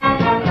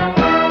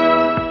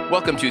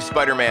Welcome to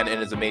Spider-Man and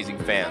His Amazing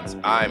Fans.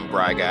 I'm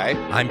Bry Guy.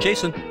 I'm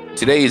Jason.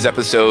 Today's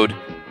episode,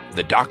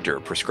 The Doctor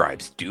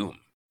Prescribes Doom.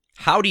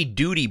 Howdy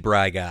doody,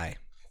 Bry Guy.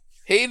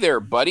 Hey there,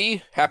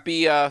 buddy.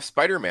 Happy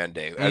Spider-Man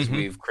Day, as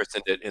we've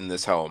christened it in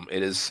this home.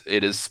 It is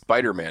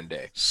Spider-Man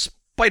Day.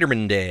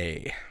 Spider-Man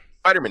Day.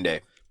 Spider-Man Day.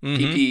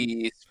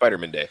 PP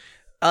Spider-Man Day.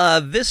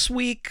 This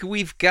week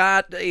we've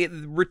got a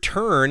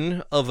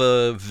return of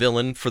a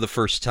villain for the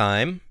first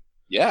time.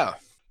 Yeah.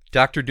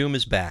 Dr. Doom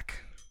is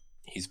back.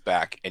 He's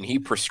back, and he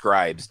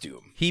prescribes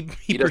Doom. He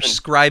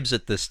prescribes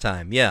it this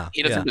time, yeah.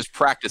 He doesn't just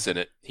practice in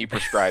it, he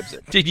prescribes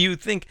it. Did you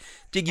think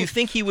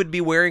he would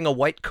be wearing a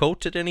white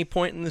coat at any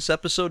point in this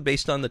episode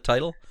based on the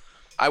title?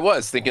 I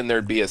was thinking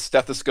there'd be a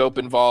stethoscope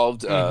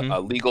involved, a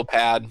legal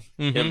pad,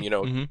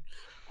 him,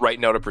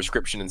 writing out a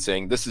prescription and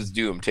saying, "This is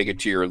Doom. Take it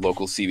to your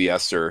local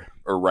CVS or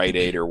Rite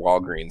Aid or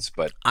Walgreens."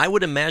 But I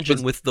would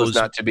imagine with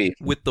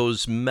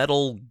those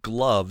metal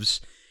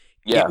gloves,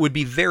 it would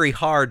be very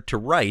hard to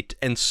write,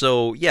 and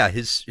so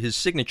his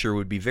signature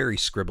would be very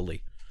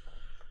scribbly.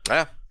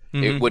 Yeah,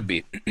 it would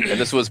be. And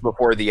this was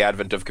before the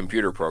advent of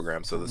computer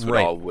programs, so this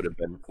would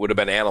have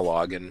been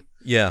analog and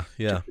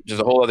just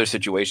a whole other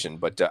situation.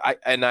 But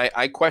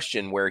I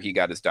question where he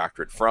got his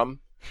doctorate from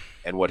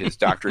and what his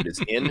doctorate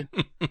is in.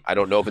 I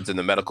don't know if it's in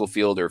the medical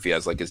field or if he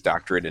has like his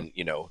doctorate in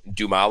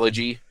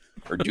doomology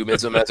or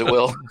doomism, as it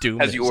will,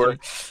 as you were.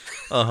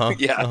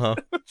 Yeah.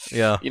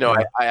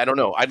 I don't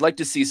know. I'd like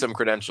to see some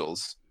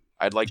credentials.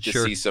 I'd like to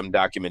see some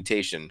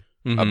documentation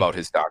about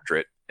his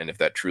doctorate, and if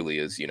that truly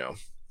is,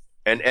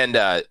 And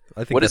I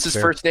think what is his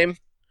first name?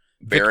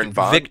 Baron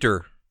Von?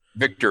 Victor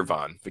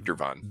Von.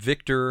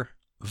 Victor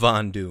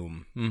Von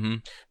Doom.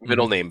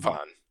 Middle name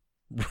Von.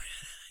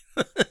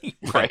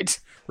 Right.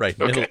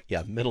 Okay.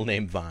 Middle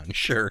name Von.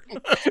 Sure.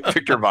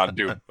 Victor Von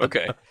Doom.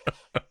 Okay.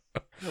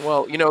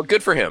 Well,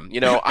 good for him.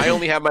 I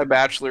only have my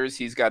bachelor's.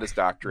 He's got his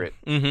doctorate.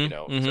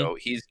 So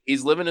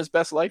he's living his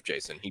best life,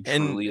 Jason. He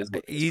truly is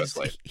living his best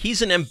life.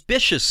 He's an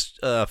ambitious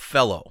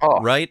fellow,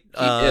 right?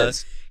 He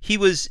is.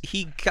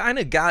 He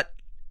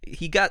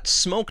got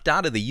smoked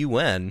out of the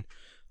UN.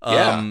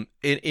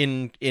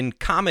 In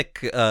comic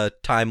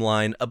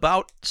timeline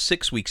about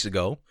 6 weeks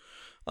ago,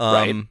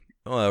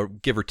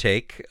 give or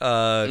take.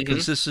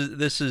 Because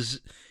this is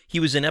he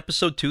was in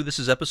episode 2. This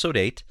is episode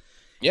 8.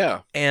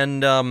 Yeah,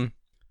 and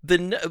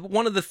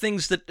one of the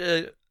things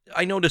that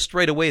I noticed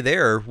right away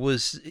there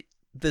was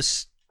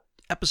this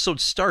episode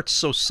starts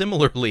so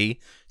similarly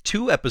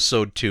to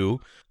episode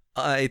 2.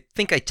 I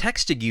think I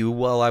texted you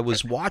while I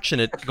was watching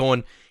it,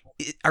 going,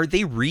 "Are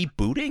they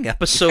rebooting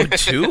episode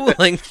 2?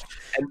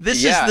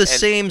 This is the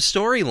same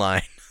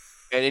storyline."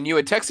 And you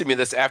had texted me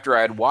this after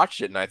I had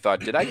watched it, and I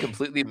thought, did I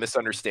completely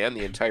misunderstand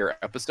the entire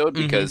episode?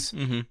 Because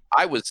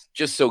I was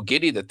just so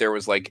giddy that there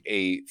was like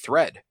a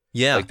thread.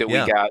 Yeah,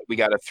 we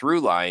got a through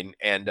line,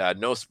 and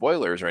no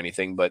spoilers or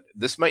anything, but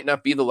this might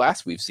not be the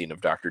last we've seen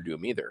of Dr.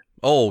 Doom either.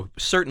 Oh,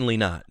 certainly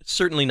not.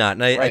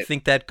 And I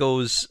think that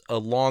goes a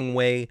long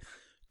way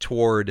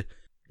toward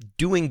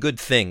doing good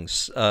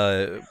things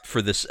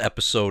for this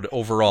episode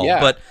overall. Yeah.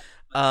 But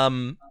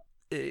so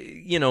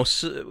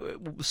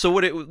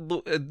what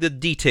the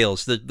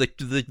details,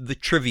 the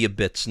trivia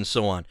bits and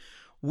so on.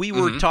 We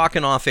were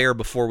talking off air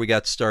before we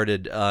got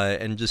started,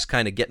 and just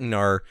kind of getting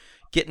our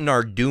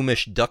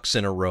Doomish ducks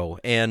in a row.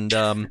 And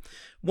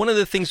one of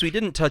the things we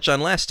didn't touch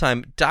on last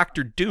time,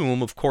 Dr.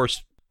 Doom, of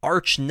course,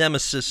 arch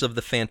nemesis of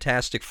the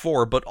Fantastic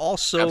Four, but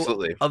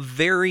also a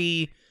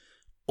very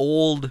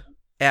old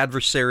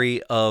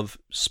adversary of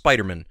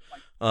Spider-Man.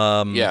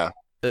 A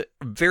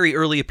very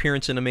early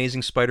appearance in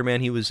Amazing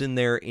Spider-Man. He was in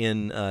there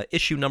in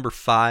issue number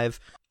 5.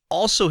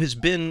 Also has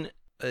been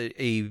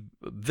a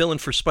villain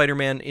for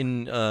Spider-Man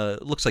in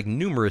looks like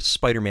numerous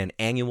Spider-Man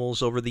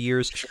annuals over the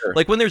years. Sure.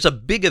 Like when there's a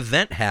big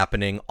event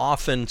happening,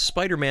 often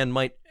Spider-Man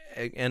might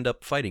end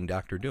up fighting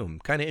Dr. Doom.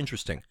 Kind of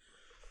interesting.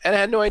 And I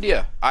had no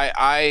idea.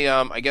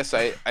 I guess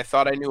I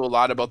thought I knew a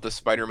lot about the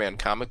Spider-Man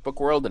comic book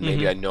world, and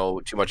maybe I know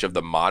too much of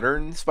the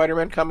modern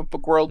Spider-Man comic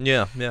book world.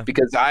 Yeah.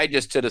 Because I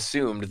just had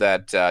assumed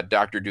that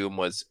Dr. Doom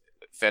was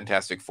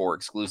Fantastic Four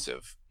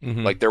exclusive.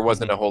 Like there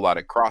wasn't a whole lot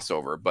of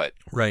crossover, but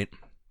right.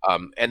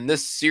 And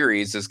this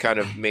series has kind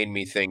of made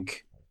me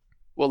think,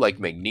 well, like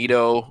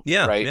Magneto,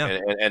 right,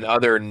 and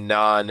other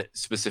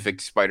non-specific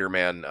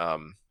Spider-Man,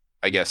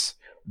 I guess,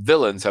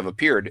 villains have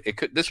appeared.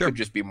 This could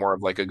just be more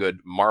of like a good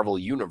Marvel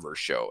Universe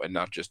show and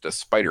not just a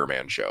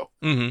Spider-Man show.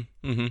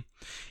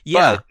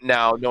 Yeah. But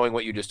now knowing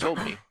what you just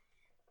told me,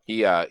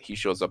 he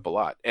shows up a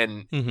lot,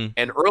 and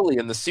early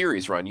in the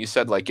series run, you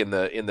said like in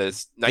the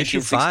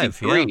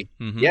 1963,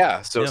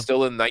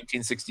 still in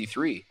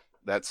 1963.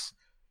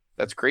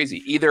 That's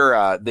crazy.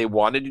 Either they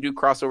wanted to do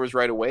crossovers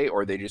right away,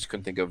 or they just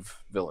couldn't think of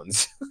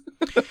villains.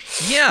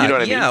 Yeah, you know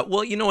what I mean?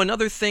 Well,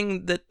 another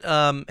thing that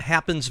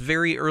happens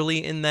very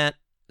early in that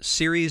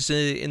series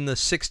in the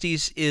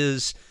 60s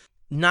is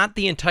not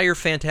the entire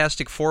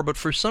Fantastic Four, but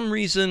for some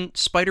reason,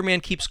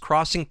 Spider-Man keeps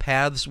crossing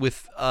paths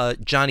with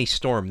Johnny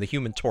Storm, the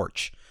Human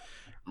Torch.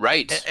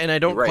 Right. And I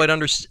don't quite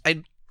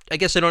understand. I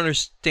guess I don't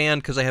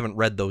understand because I haven't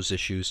read those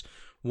issues.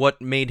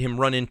 What made him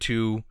run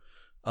into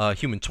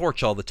Human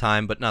Torch all the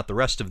time, but not the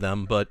rest of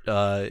them. But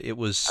it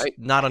was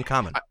not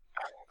uncommon.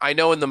 I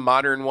know in the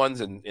modern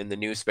ones and in the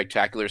new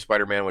Spectacular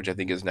Spider-Man, which I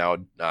think is now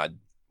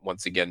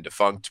once again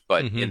defunct,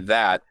 but in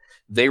that,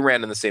 they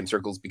ran in the same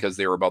circles because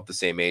they were about the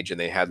same age and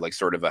they had like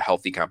sort of a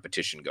healthy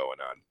competition going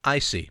on. I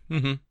see.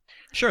 Mm-hmm.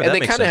 Sure, and that they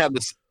makes kind of sense. have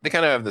this. They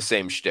kind of have the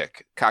same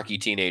shtick: cocky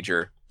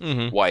teenager,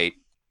 white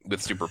with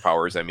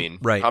superpowers. I mean,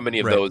 how many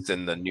of those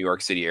in the New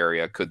York City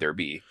area could there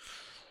be?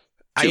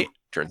 Two,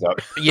 turns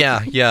out.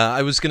 yeah.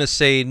 I was gonna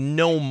say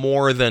no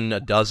more than a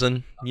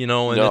dozen.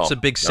 And it's a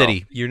big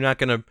city. You're not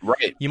gonna.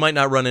 Right. You might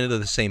not run into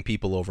the same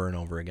people over and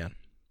over again.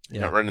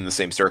 Yeah. Not running in the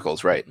same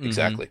circles, right?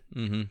 Exactly.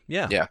 Mm-hmm.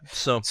 Yeah. Yeah.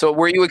 So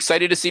were you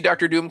excited to see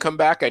Dr. Doom come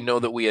back? I know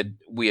that we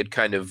had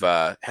kind of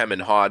hem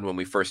and hawed when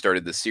we first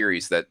started the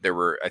series that there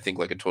were, I think,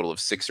 like a total of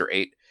 6 or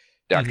 8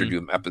 Dr.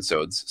 Doom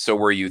episodes. So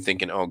were you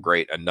thinking, oh,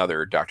 great,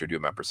 another Dr.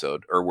 Doom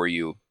episode, or were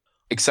you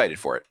excited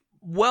for it?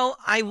 Well,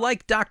 I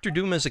like Dr.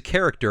 Doom as a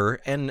character,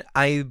 and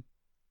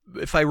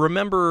if I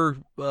remember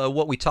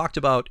what we talked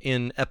about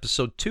in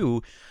episode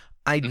 2.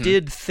 I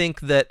did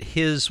think that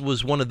his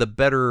was one of the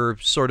better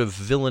sort of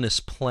villainous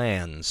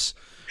plans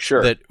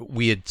that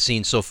we had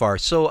seen so far.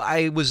 So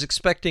I was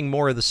expecting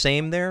more of the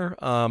same there.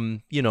 A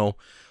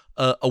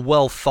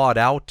well thought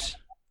out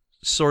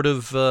sort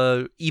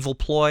of evil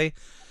ploy.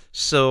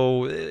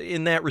 So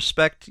in that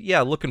respect,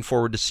 looking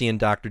forward to seeing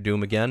Dr.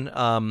 Doom again.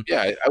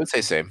 I would say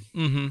same.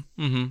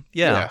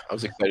 Yeah, I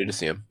was excited to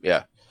see him.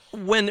 Yeah.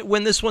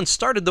 When this one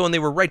started, though, and they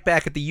were right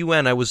back at the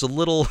UN, I was a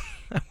little,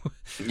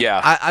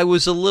 I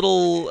was a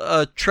little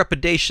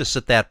trepidatious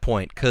at that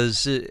point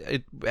because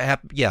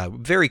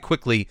very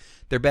quickly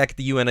they're back at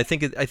the UN. I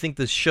think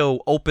the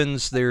show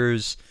opens.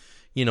 There's,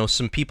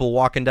 some people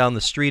walking down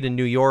the street in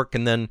New York,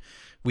 and then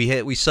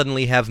we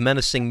suddenly have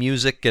menacing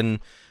music, and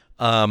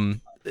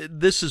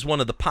this is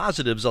one of the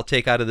positives I'll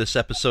take out of this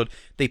episode.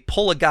 They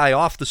pull a guy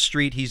off the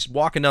street. He's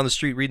walking down the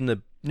street reading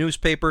the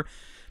newspaper.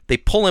 They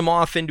pull him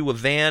off into a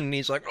van, and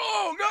he's like,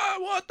 "Oh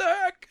God, what the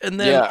heck?" And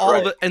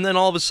then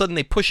all of a sudden,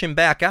 they push him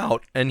back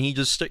out, and he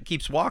just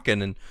keeps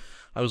walking. And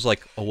I was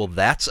like, "Oh well,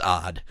 that's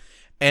odd."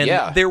 And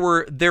there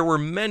were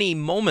many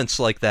moments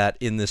like that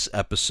in this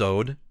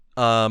episode,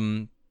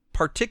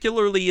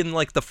 particularly in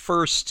like the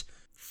first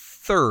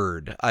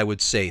third, I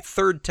would say,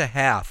 third to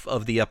half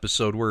of the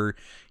episode, where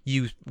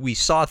we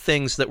saw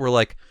things that were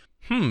like,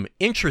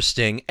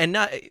 interesting, and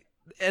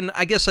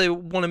I guess I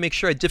want to make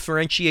sure I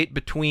differentiate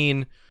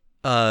between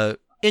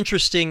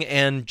interesting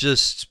and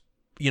just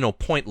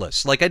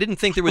pointless. Like I didn't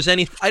think there was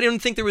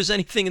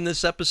anything in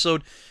this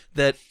episode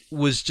that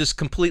was just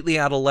completely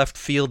out of left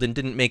field and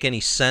didn't make any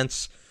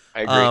sense.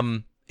 I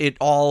agree. It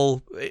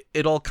all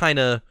kind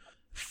of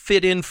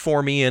fit in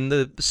for me, and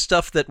the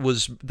stuff that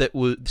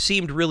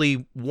seemed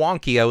really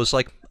wonky, I was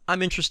like,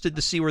 I'm interested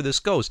to see where this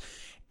goes.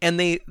 And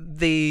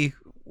they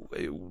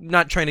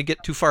not trying to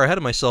get too far ahead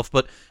of myself,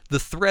 but the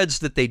threads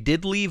that they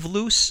did leave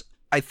loose,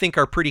 I think,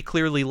 are pretty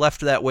clearly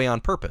left that way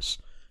on purpose.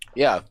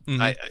 Yeah,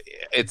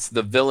 it's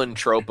the villain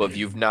trope of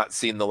 "you've not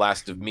seen the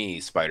last of me,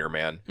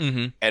 Spider-Man,"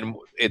 and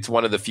it's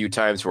one of the few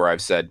times where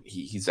I've said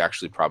he's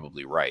actually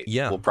probably right.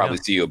 Yeah, we'll probably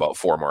see you about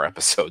 4 more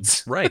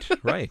episodes. Right.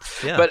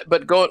 Yeah,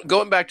 but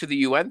going back to the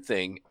UN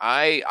thing,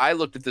 I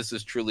looked at this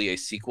as truly a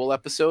sequel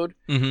episode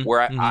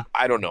where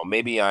I don't know,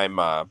 maybe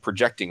I'm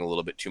projecting a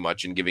little bit too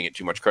much and giving it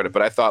too much credit,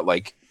 but I thought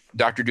like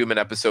Dr. Doom in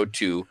episode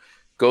 2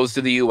 goes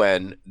to the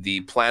UN,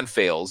 the plan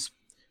fails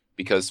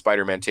because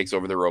Spider-Man takes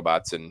over the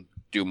robots and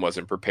Doom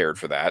wasn't prepared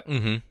for that.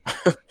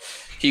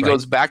 He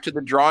goes back to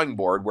the drawing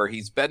board where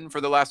he's been for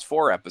the last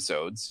 4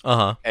 episodes.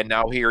 And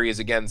now here he is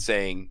again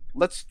saying,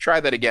 let's try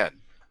that again.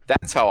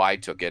 That's how I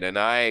took it. And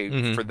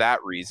I, for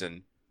that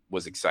reason,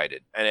 was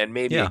excited. And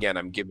maybe, again,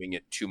 I'm giving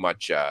it too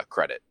much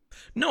credit.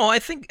 No, I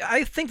think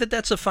that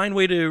that's a fine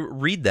way to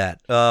read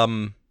that.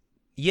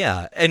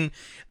 Yeah. And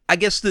I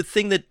guess the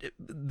thing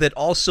that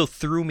also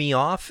threw me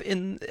off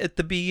at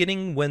the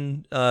beginning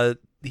when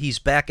he's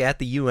back at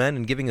the UN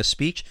and giving a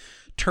speech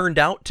turned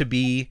out to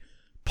be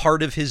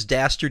part of his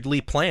dastardly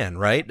plan,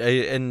 right?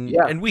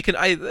 And we can,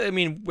 I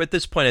mean, at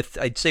this point,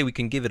 I'd say we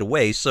can give it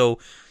away. So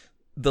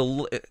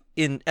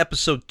in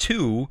episode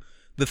 2,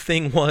 the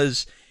thing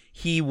was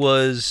he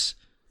was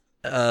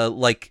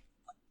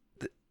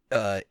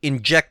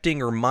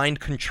injecting or mind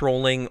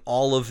controlling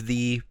all of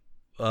the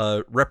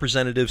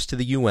representatives to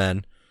the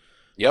UN,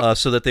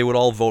 so that they would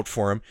all vote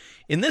for him.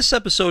 In this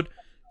episode,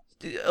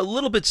 a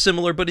little bit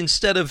similar, but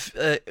instead of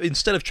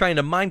trying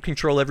to mind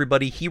control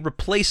everybody, he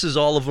replaces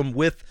all of them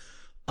with,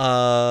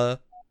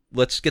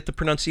 let's get the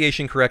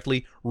pronunciation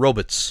correctly,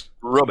 robots.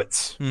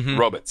 Robots.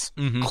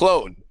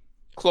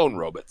 Clone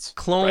robots.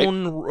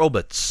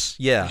 Robots.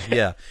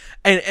 Yeah.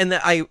 And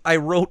I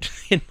wrote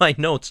in my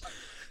notes,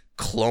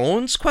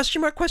 clones?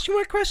 Question mark?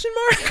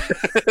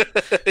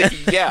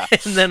 Yeah.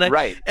 And then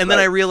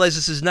I realized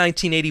this is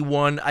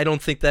 1981. I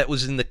don't think that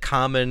was in the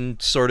common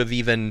sort of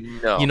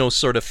even,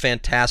 sort of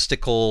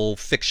fantastical,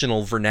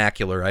 fictional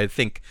vernacular. I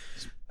think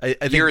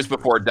years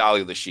before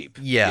Dolly the sheep.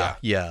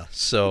 Yeah.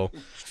 So,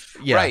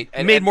 yeah. Right.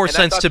 It made more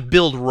sense to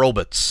build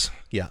robots.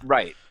 Yeah.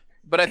 Right.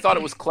 I thought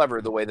it was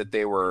clever the way that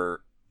they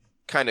were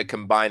kind of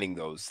combining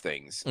those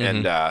things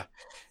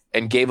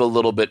and gave a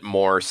little bit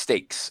more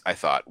stakes, I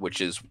thought, which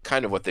is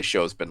kind of what the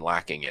show's been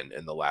lacking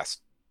in the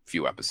last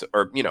few episodes,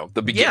 or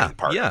the beginning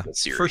part of the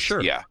series.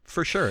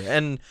 For sure.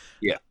 And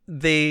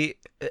they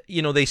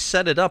they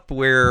set it up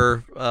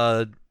where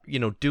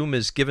Doom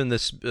is given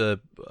this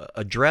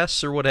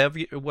address or what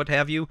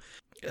have you.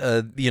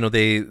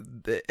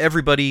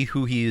 Everybody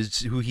who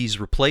he's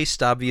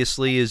replaced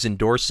obviously is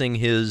endorsing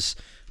his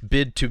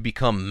bid to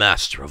become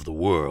master of the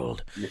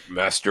world.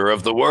 Master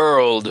of the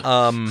world.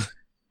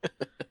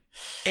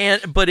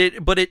 But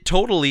it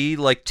totally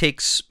like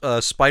takes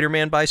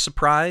Spider-Man by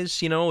surprise.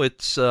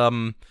 It's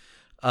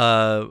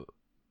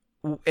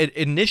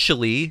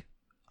initially,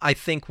 I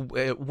think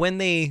when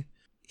they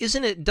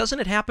doesn't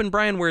it happen,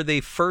 Brian, where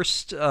they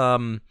first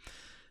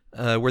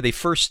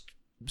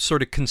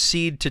sort of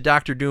concede to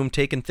Dr. Doom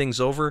taking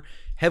things over?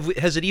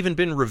 Has it even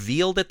been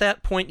revealed at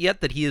that point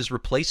yet that he is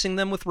replacing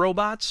them with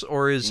robots,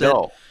 or is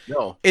no?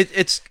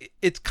 It's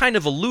kind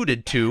of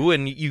alluded to,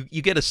 and you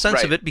get a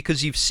sense of it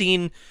because you've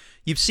seen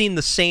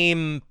the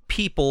same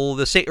people,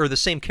 the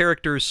same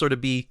characters sort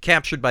of be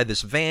captured by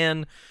this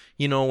van,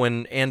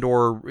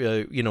 or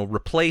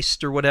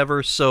replaced or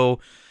whatever. So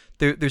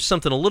there's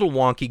something a little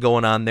wonky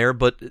going on there,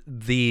 but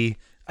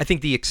I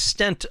think the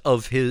extent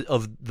of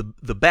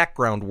the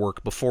background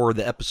work before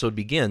the episode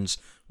begins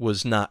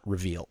was not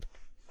revealed.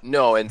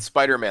 No, and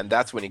Spider-Man,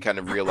 that's when he kind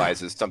of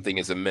realizes something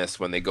is amiss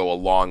when they go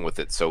along with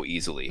it so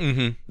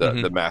easily.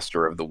 The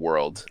master of the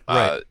world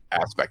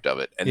aspect of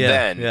it, and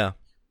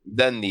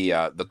then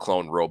the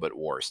clone robot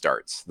war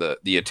starts.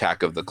 The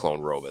attack of the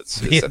clone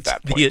robots is at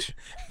that point.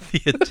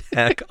 The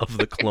attack of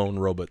the clone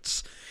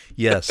robots.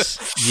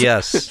 Yes,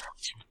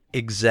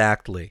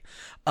 exactly.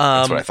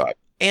 That's what I thought.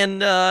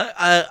 And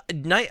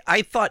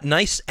I thought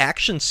nice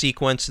action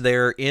sequence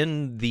there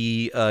in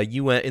the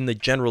in the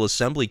General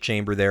Assembly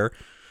chamber there,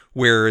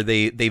 where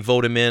they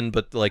vote him in,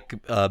 but like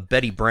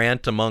Betty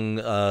Brant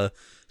among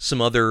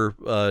some other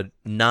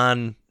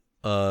non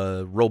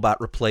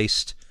robot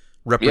replaced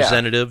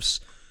representatives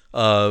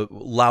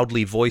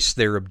loudly voice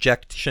their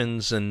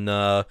objections, and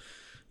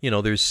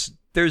there's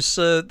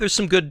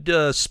some good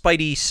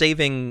Spidey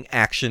saving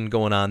action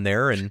going on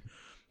there, and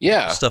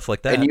stuff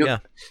like that.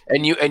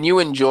 And you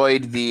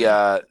enjoyed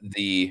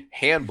the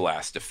hand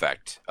blast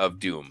effect of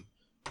Doom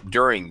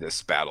during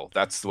this battle.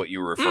 That's what you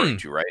were referring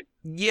to, right?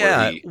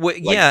 Yeah,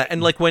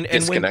 and like when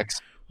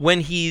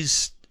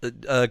he's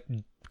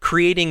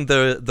creating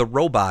the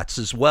robots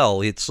as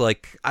well. It's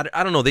like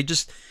I don't know.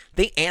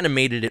 They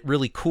animated it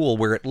really cool,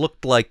 where it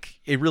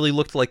really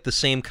looked like the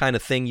same kind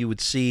of thing you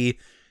would see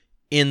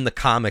in the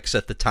comics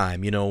at the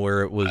time.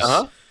 Where it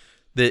was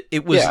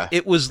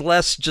it was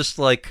less just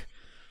like.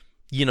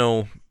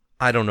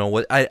 I don't know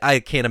what I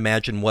can't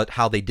imagine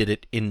how they did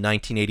it in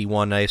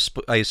 1981. I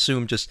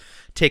assume just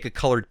take a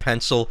colored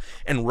pencil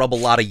and rub a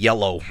lot of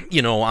yellow,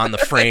 on the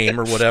frame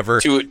or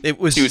whatever.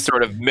 to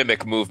sort of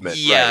mimic movement.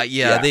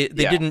 They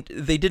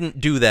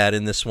didn't do that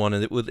in this one,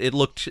 and it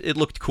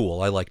looked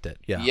cool. I liked it.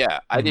 Yeah,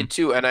 I did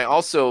too, and I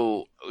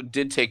also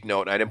did take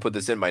note. And I didn't put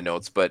this in my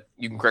notes, but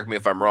you can correct me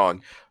if I'm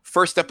wrong.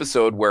 First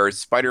episode where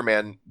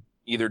Spider-Man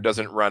either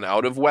doesn't run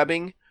out of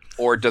webbing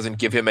or doesn't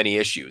give him any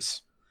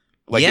issues.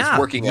 Like it's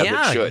working as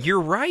it should.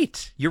 You're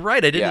right. I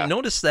didn't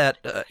notice that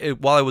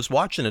while I was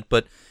watching it,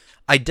 but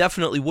I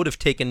definitely would have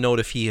taken note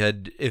if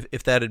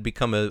that had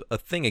become a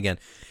thing again.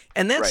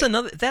 And that's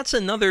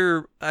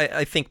another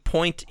I think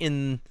point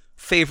in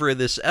favor of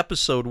this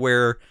episode,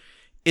 where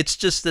it's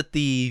just that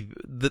the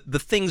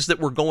things that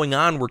were going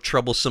on were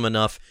troublesome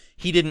enough.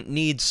 He didn't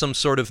need some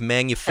sort of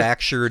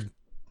manufactured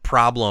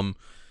problem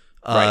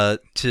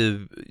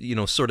to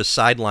sort of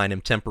sideline him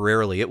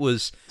temporarily. It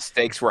was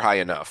stakes were high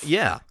enough.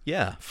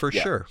 For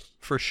sure.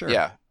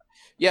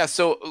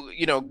 So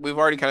we've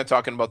already kind of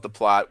talking about the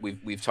plot.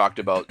 We've talked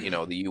about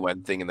the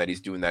UN thing and that he's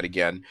doing that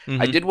again.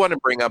 I did want to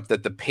bring up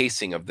that the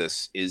pacing of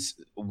this is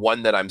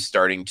one that I'm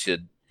starting to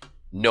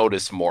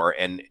notice more,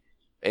 and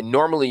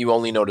normally you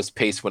only notice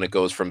pace when it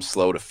goes from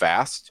slow to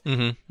fast,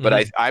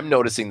 but I'm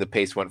noticing the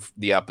pace went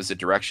the opposite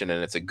direction,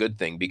 and it's a good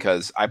thing,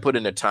 because I put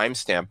in a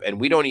timestamp and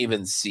we don't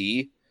even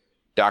see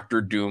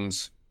Dr.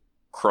 Doom's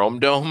Chrome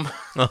Dome,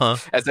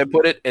 as I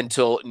put it,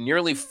 until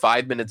nearly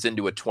 5 minutes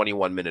into a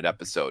 21-minute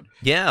episode.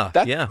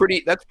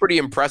 That's pretty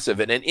impressive.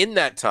 And in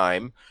that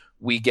time,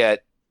 we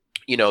get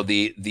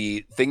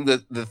the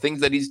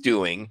things that he's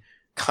doing.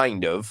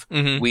 Kind of.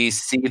 We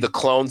see the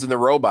clones and the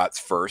robots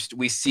first.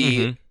 We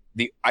see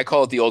I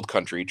call it the old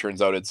country.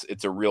 Turns out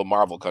it's a real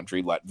Marvel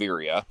country,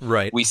 Latveria.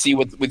 Right. We see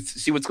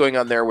what's going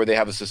on there, where they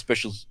have a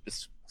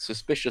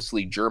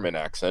suspiciously German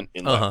accent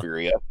in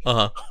Latveria,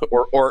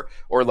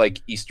 or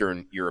like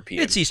Eastern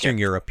European. It's Eastern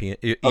European,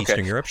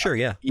 Eastern Europe, sure,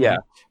 yeah.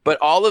 But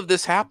all of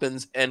this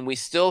happens, and we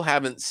still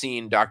haven't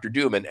seen Dr.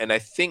 Doom, and I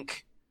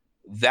think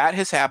that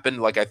has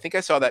happened. Like I think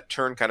I saw that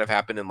turn kind of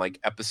happen in like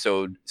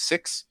episode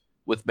 6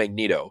 with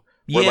Magneto.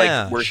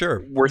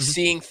 We're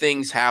seeing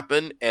things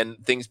happen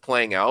and things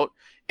playing out,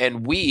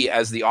 and we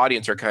as the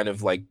audience are kind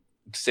of like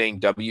saying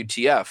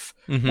WTF,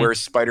 where's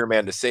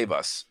Spider-Man to save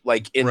us?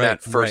 Like in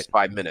that first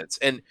 5 minutes.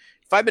 And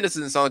 5 minutes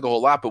doesn't sound like a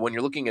whole lot, but when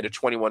you're looking at a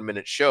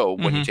 21-minute show,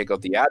 when you take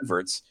out the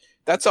adverts,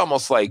 that's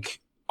almost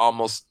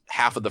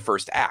half of the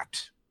first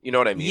act. You know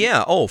what I mean?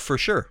 Yeah. Oh, for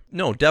sure.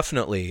 No,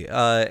 definitely.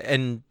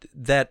 And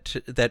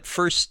that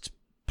first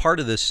part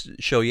of this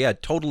show,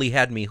 totally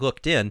had me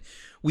hooked in.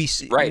 We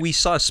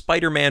saw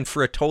Spider-Man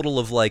for a total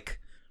of like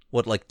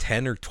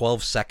 10 or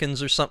 12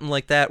 seconds or something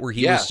like that, where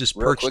he was just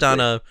perched on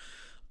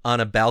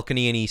a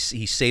balcony and he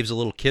saves a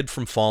little kid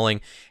from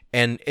falling.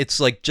 And it's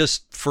like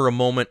just for a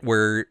moment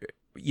where,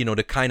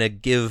 to kind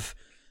of give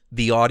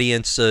the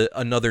audience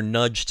another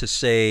nudge to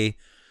say,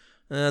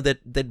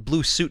 that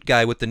blue suit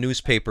guy with the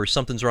newspaper,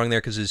 something's wrong there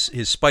because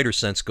his spider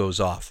sense goes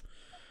off.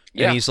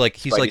 Yeah, and he's like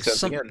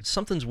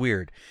something's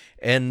weird.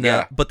 And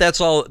but that's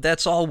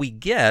all we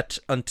get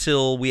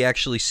until we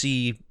actually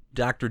see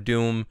Dr.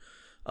 Doom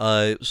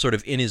sort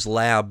of in his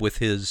lab with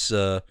his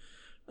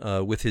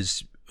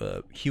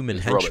human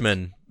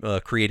henchmen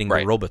creating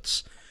the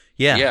robots.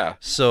 Yeah. Yeah.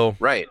 So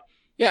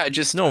Yeah,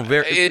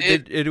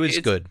 it was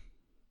good.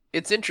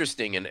 It's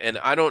interesting, and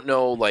I don't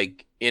know,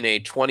 like in a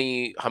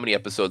 20, how many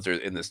episodes are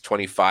in this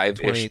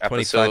 25-ish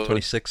episode? 25,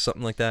 26,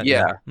 something like that.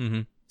 Yeah.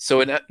 Mm-hmm.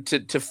 So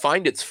to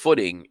find its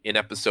footing in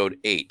episode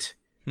 8,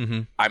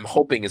 I'm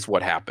hoping is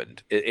what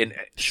happened.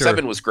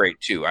 7 was great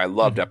too. I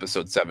loved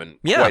episode 7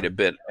 quite a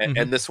bit,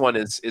 and this one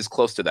is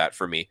close to that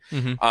for me.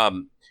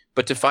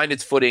 But to find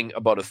its footing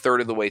about a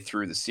third of the way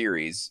through the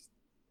series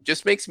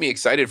just makes me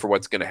excited for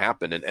what's going to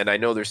happen. And I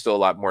know there's still a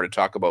lot more to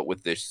talk about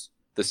with this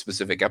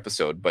specific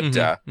episode, but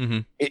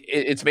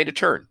it's made a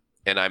turn,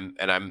 and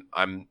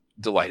I'm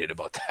delighted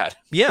about that.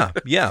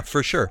 yeah,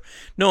 for sure.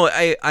 No,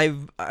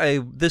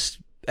 I this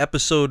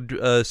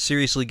episode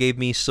seriously gave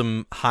me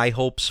some high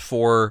hopes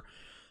for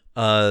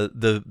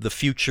the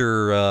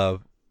future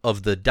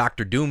of the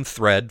Doctor Doom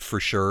thread, for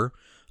sure.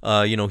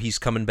 He's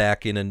coming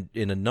back in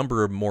a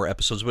number of more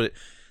episodes, but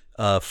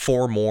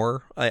 4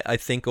 more, I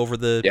think, over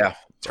the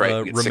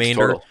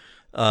remainder.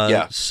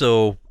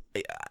 So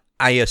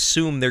I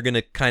assume they're going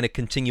to kind of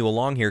continue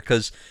along here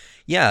because,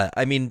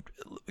 I mean,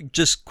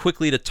 just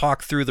quickly to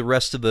talk through the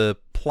rest of the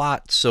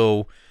plot.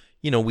 So,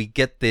 we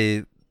get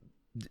the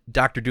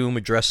Doctor Doom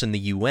addressing the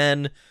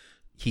UN.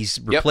 He's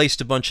replaced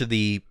a bunch of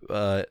the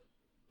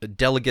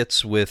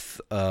delegates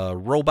with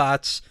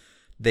robots.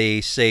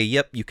 They say,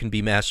 "Yep, you can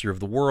be master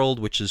of the world,"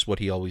 which is what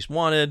he always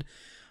wanted.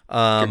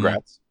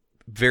 Congrats.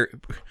 Very.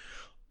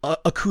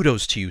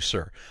 Kudos to you,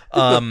 sir.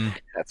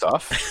 That's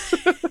off.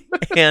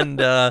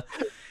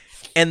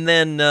 And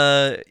then,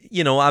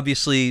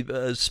 obviously,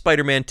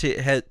 Spider-Man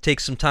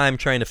takes some time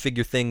trying to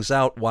figure things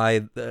out,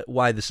 why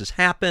this has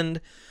happened.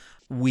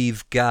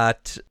 We've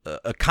got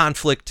a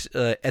conflict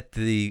at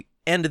the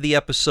end of the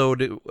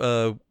episode,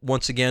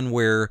 once again,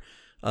 where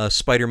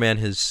Spider-Man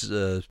has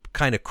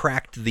kind of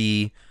cracked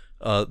the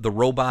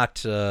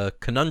robot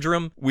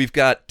conundrum. We've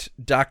got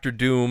Dr.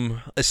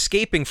 Doom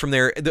escaping from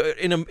there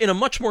in a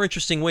much more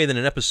interesting way than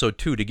in episode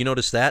 2. Did you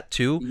notice that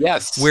too?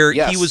 Yes. Where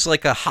he was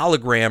like a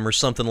hologram or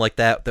something like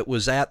that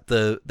was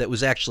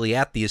actually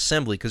at the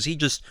assembly, because he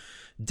just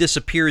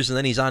disappears and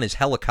then he's on his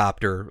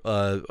helicopter,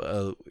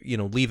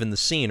 leaving the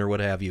scene or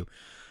what have you.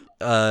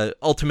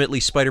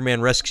 Ultimately,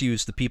 Spider-Man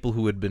rescues the people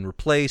who had been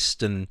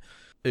replaced,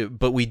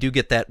 but we do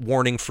get that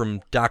warning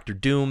from Dr.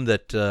 Doom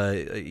that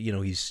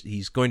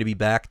he's going to be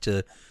back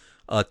to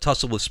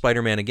tussle with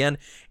Spider-Man again.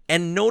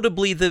 And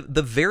notably,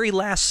 the very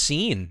last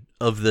scene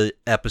of the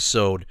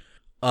episode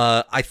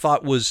I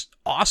thought was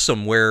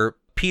awesome, where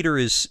Peter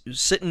is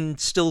sitting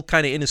still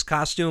kind of in his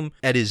costume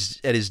at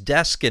his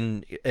desk,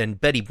 and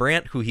Betty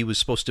Brant, who he was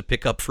supposed to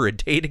pick up for a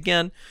date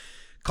again,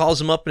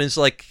 calls him up and is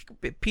like,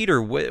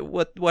 "Peter,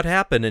 what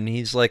happened?" And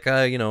he's like,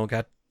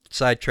 got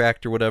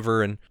sidetracked or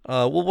whatever, and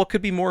what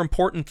could be more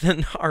important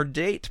than our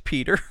date,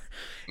 Peter?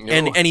 No.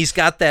 And he's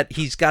got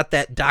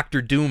that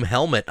Dr. Doom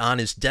helmet on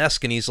his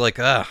desk, and he's like,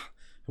 I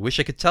wish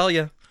I could tell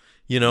you,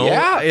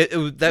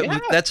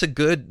 that's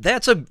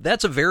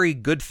a very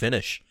good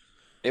finish.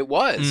 It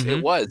was.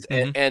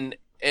 And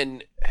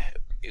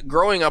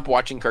growing up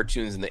watching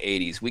cartoons in the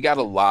 80s, we got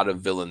a lot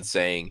of villains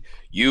saying,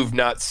 "You've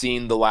not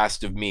seen the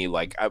last of me."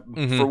 Like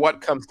for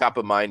what comes top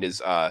of mind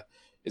is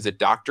it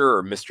Dr.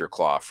 or Mr.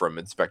 Claw from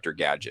Inspector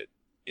Gadget?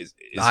 Is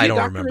I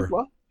don't remember.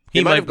 Well?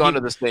 He might have gone to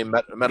the same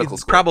medical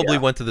school. Probably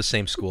went to the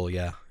same school,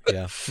 yeah.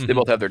 They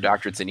both have their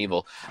doctorates in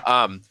evil.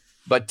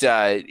 But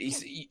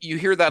you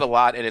hear that a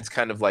lot, and it's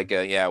kind of like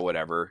a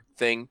whatever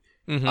thing.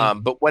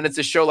 But when it's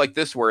a show like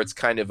this where it's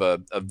kind of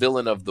a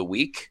villain of the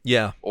week,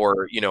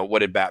 or what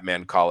did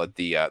Batman call it,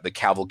 the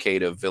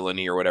cavalcade of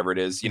villainy or whatever it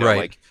is,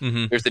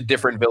 there's a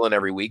different villain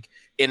every week.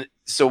 And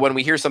so when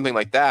we hear something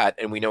like that,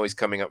 and we know he's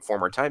coming up 4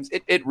 more times,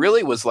 it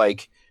really was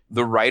like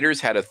the writers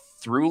had a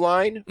through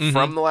line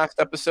from the last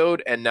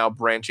episode, and now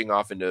branching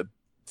off into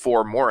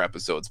 4 more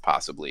episodes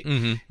possibly.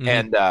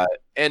 And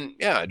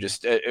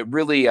it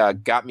really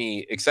got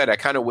me excited. I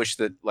kind of wish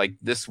that like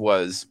this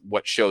was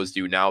what shows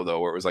do now, though,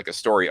 where it was like a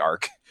story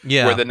arc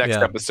where the next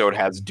episode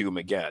has Doom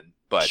again.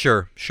 But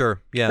sure,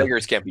 yeah.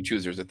 Beggars can't be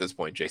choosers at this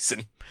point,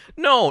 Jason.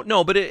 No,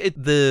 but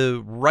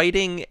the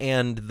writing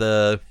and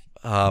the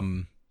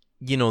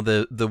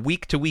the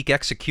week-to-week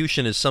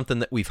execution is something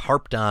that we've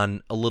harped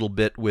on a little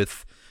bit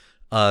with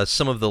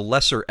some of the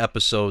lesser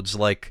episodes,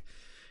 like,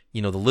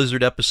 the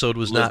Lizard episode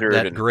was not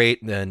that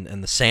great,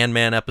 and the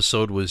Sandman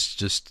episode was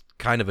just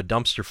kind of a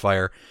dumpster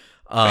fire.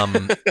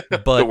 But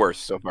the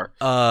worst so far.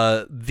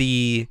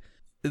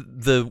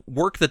 The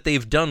work that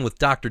they've done with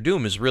Doctor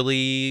Doom is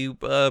really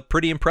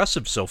pretty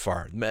impressive so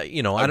far.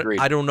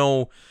 I don't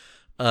know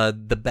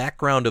the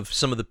background of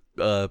some of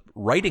the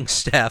writing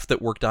staff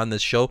that worked on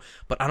this show,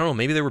 but I don't know,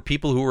 maybe there were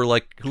people who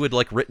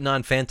had written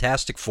on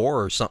Fantastic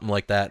Four or something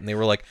like that, and they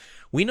were like,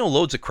 we know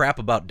loads of crap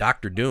about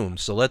Doctor Doom,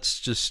 so let's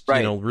just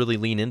really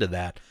lean into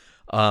that.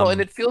 And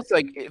it feels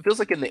like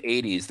in the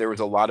 80s there was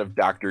a lot of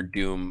Doctor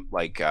Doom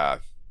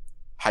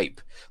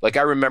hype. Like,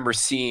 I remember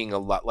seeing a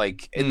lot,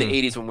 like in the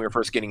 80s when we were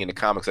first getting into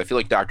comics, I feel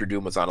like Doctor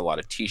Doom was on a lot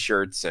of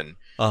t-shirts and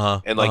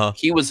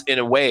he was, in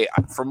a way,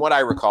 from what I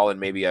recall, and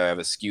maybe I have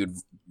a skewed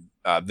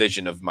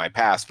vision of my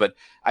past, but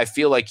I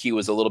feel like he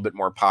was a little bit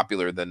more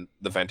popular than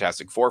the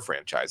Fantastic Four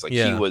franchise. Like,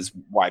 he was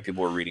why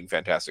people were reading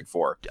Fantastic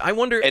Four. I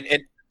wonder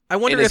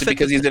if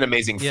because he's in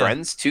Amazing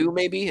Friends too,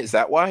 maybe? Is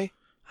that why?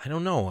 I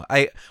don't know.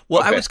 I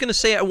was going to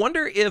say, I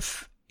wonder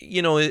if,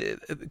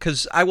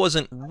 because I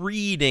wasn't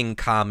reading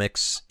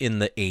comics in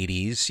the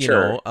 80s,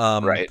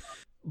 right.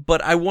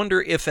 But I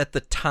wonder if at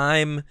the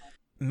time,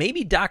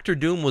 maybe Doctor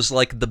Doom was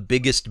like the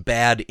biggest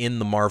bad in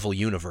the Marvel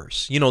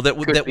universe.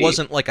 That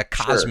wasn't like a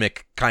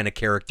cosmic kind of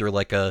character,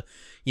 like a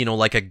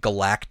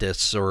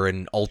Galactus or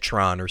an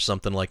Ultron or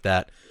something like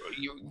that.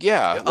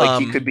 Yeah,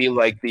 like he could be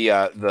like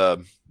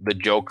the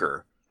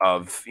Joker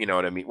of, you know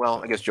what I mean?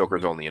 Well, I guess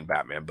Joker's only in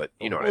Batman, but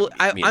you know what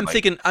I mean.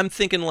 I'm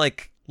thinking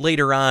like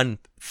later on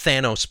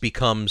Thanos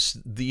becomes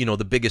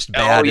the biggest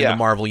bad in the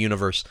Marvel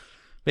universe.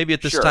 Maybe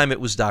at this time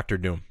it was Doctor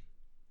Doom.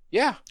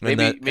 Yeah,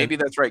 maybe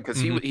that's right, because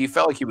he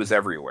felt like he was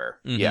everywhere.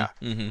 Yeah.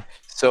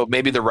 So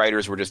maybe the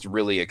writers were just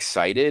really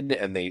excited,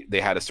 and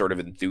they had a sort of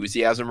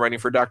enthusiasm writing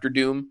for Doctor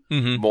Doom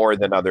more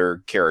than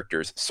other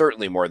characters.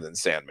 Certainly more than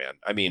Sandman.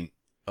 I mean,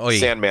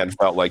 Sandman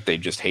felt like they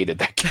just hated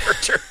that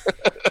character.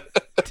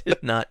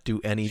 Did not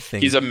do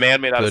anything. He's a man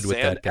made out of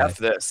sand. F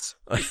this.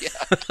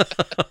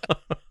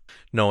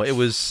 No, it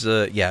was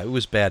it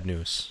was bad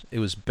news. It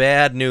was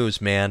bad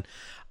news, man.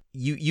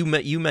 You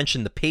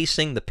mentioned the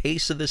pacing. The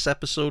pace of this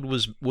episode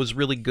was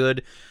really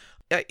good.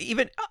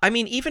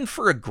 Even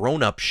for a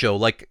grown-up show,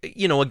 like,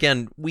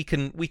 again, we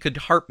could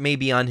harp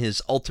maybe on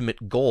his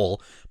ultimate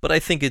goal, but I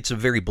think it's a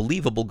very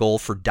believable goal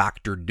for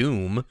Doctor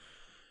Doom.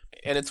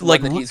 And it's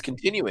like one that he's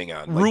continuing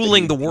on.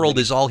 Ruling the world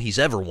is all he's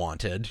ever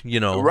wanted,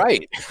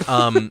 Right.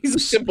 He's a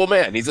simple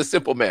man. He's a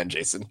simple man,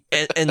 Jason.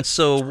 and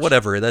so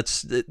whatever,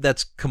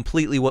 that's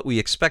completely what we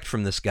expect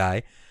from this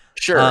guy.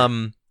 Sure.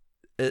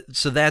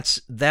 So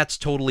that's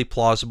totally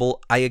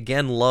plausible. I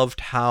again loved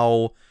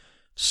how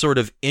sort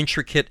of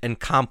intricate and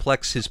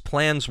complex his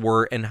plans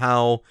were, and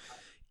how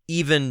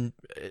even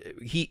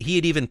he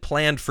had even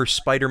planned for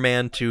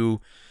Spider-Man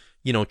to,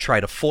 try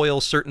to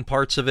foil certain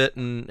parts of it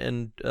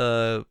and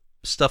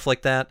stuff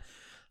like that.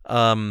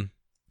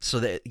 So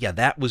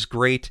that was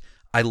great.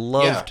 I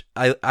loved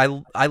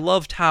I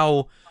loved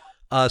how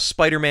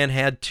Spider-Man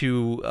had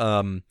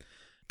to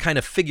kind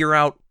of figure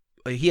out.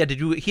 He had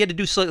to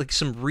do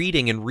some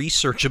reading and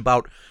research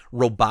about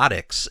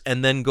robotics,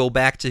 and then go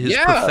back to his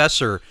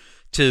professor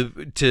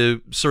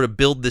to sort of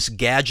build this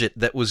gadget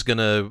that was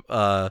gonna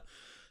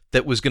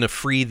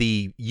free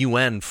the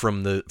UN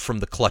from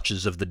the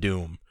clutches of the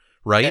Doom,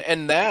 right?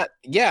 And that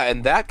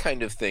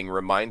kind of thing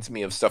reminds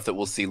me of stuff that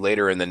we'll see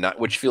later in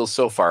which feels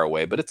so far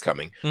away, but it's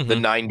coming. The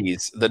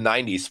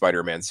 90s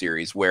Spider-Man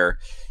series, where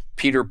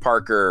Peter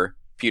Parker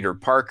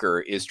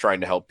is trying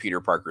to help Peter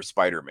Parker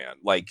Spider-Man.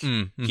 Like,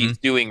 he's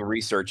doing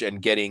research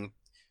and getting,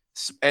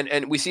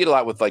 and we see it a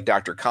lot with like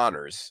Dr.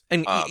 Connors.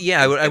 And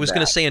I was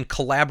going to say, and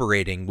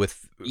collaborating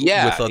with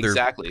other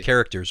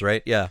characters,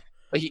 right? Yeah.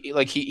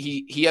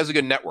 He has a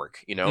good network,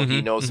 he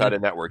knows how to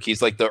network.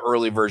 He's like the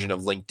early version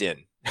of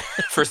LinkedIn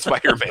for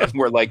Spider-Man,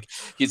 where like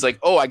he's like,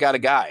 oh, I got a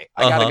guy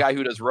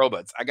who does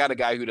robots, I got a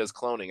guy who does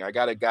cloning, I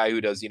got a guy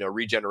who does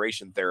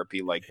regeneration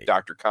therapy, like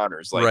Dr.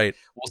 Connors. Like, right.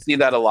 We'll see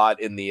that a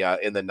lot in the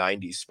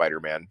 90s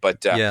Spider-Man,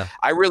 but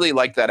I really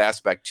like that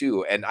aspect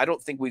too, and I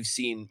don't think we've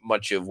seen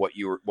much of what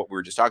we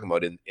were just talking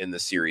about in the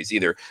series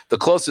either. The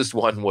closest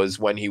one was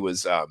when he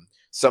was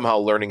somehow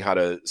learning how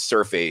to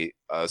surf a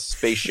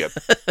spaceship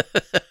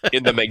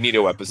in the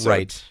Magneto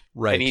episode.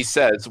 Right. And he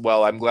says,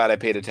 well, I'm glad I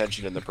paid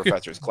attention in the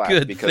professor's class.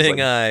 Good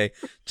thing I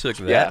took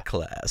that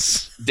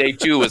class. Day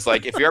 2 was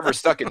like, if you're ever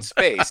stuck in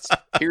space,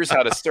 here's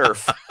how to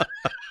surf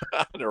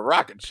on a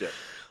rocket ship.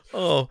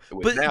 Oh,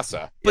 with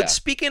NASA. But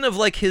speaking of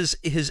like his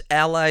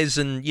allies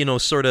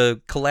and, sort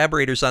of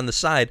collaborators on the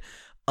side,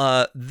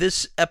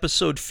 this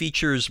episode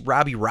features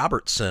Robbie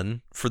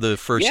Robertson for the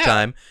first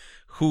time,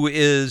 who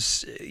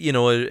is,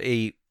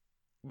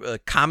 a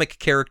comic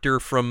character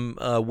from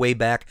way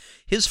back.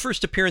 His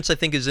first appearance, I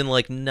think, is in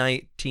like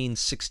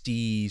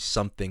 1960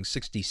 something,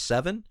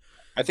 67.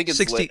 I think it's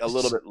 60... a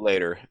little bit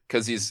later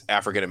because he's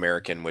African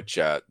American, which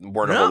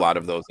weren't a whole lot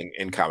of those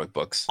in comic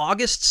books.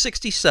 August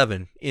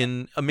 1967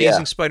 in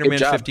Amazing Spider-Man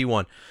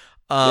 51.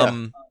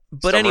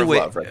 But anyway,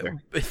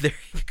 right there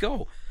you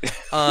go.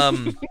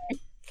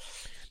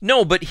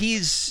 No, but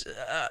he's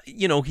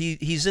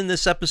he's in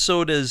this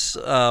episode as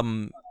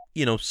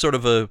sort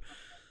of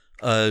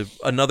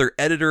another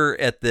editor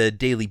at the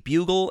Daily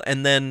Bugle,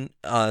 and then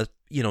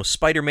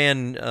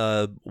Spider-Man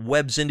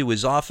webs into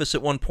his office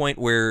at one point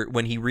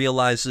when he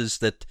realizes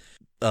that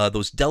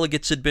those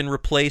delegates had been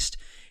replaced,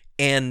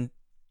 and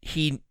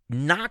he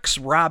knocks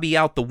Robbie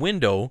out the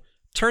window.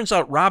 Turns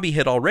out Robbie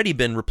had already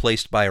been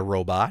replaced by a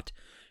robot,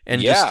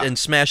 and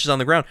smashes on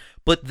the ground.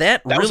 But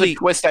that really was a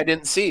twist I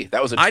didn't see.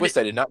 That was a twist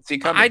I did not see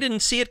coming. I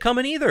didn't see it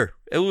coming either.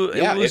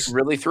 It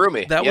really threw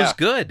me. That was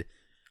good.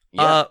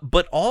 Yeah.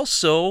 But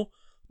also,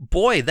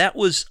 boy, that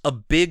was a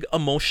big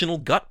emotional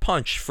gut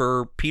punch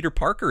for Peter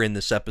Parker in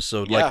this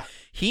episode. Yeah. Like,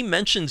 he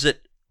mentions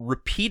it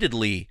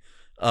repeatedly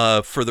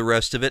for the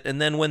rest of it, and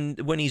then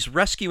when he's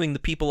rescuing the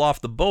people off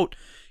the boat,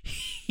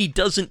 he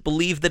doesn't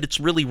believe that it's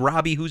really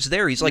Robbie who's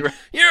there. He's like,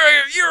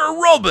 "You're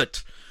a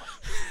robot."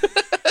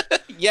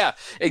 Yeah,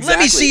 exactly. Let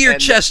me see your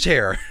chest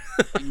hair.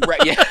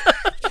 Right. Yeah.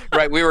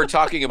 Right. We were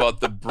talking about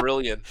the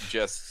brilliant,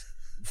 just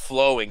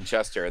flowing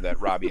chest hair that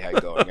Robbie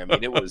had going. I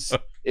mean,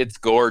 it's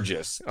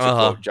gorgeous. To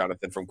quote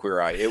Jonathan from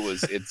Queer Eye,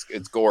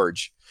 it's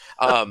gorge.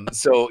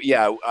 So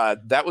yeah,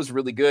 that was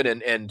really good.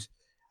 And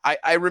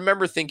I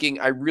remember thinking,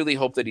 I really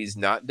hope that he's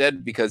not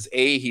dead, because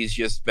A, he's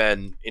just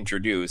been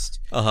introduced,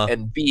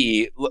 and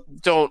B,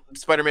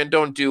 Spider-Man,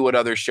 don't do what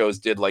other shows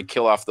did, like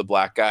kill off the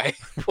black guy,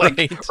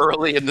 like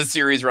early in the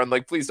series run.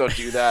 Like, please don't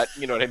do that.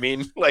 You know what I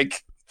mean?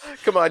 Like,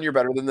 come on, you're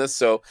better than this.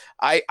 So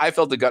I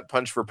felt a gut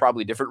punch for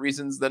probably different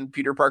reasons than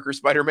Peter Parker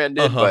Spider-Man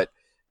did, but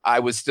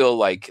I was still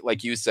like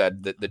you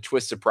said, the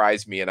twist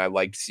surprised me, and I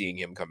liked seeing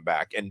him come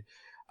back. And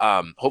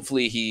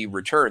hopefully he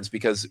returns,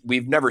 because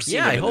we've never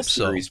seen him in this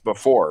series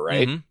before,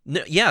 right?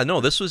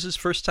 No, this was his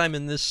first time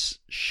in this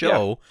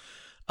show.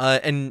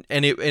 And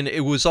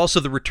it was also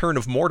the return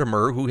of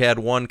Mortimer, who had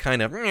one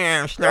kind of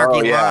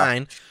snarky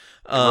line.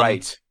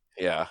 Right.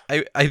 Yeah.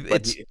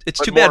 It's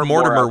too bad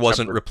Mortimer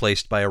wasn't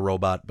replaced by a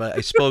robot, but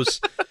I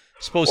suppose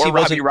or he Robbie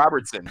wasn't.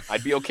 Robertson.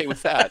 I'd be okay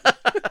with that.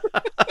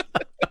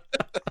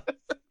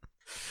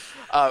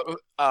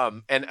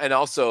 And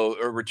also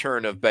a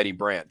return of Betty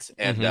Brant.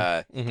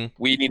 And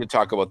we need to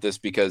talk about this,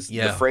 because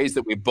the phrase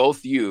that we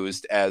both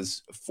used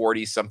as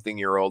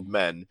 40-something-year-old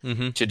men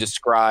to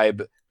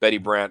describe Betty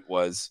Brant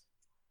was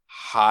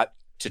hot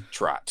to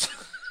trot.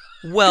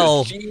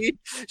 Well,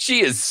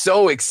 she is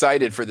so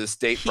excited for this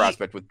date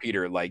prospect with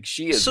Peter. Like,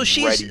 she is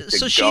ready to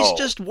go. She's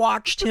just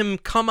watched him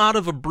come out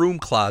of a broom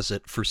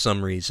closet for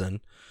some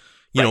reason.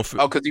 You know,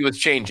 because he was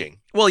changing.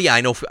 Well, yeah,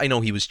 I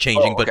know he was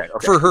changing, but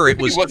for her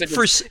it was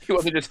he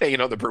wasn't just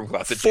hanging out in the broom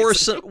closet.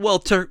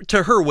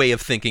 To her way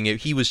of thinking,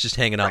 he was just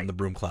hanging out in the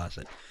broom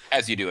closet,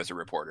 as you do as a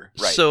reporter.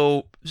 Right.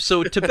 So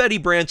to Betty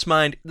Brant's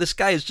mind, this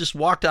guy has just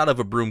walked out of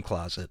a broom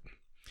closet.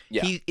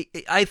 Yeah.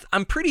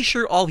 I'm pretty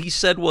sure all he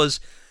said was,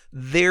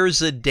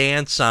 "There's a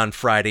dance on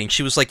Friday," and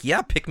she was like,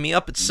 "Yeah, pick me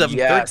up at 7:30."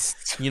 Yes.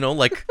 You know,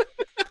 like.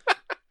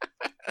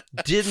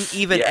 Didn't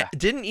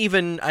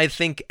even I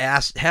think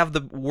have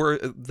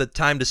the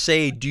time to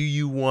say, "Do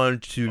you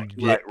want to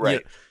get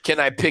right?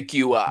 Can I pick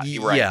you up?"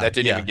 Right. That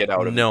didn't even get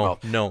out of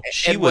no.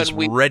 She was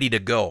ready to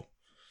go.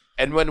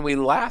 And when we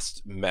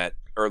last met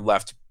or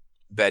left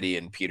Betty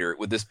and Peter,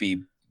 would this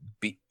be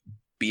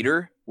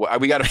Beater? Well,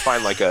 we got to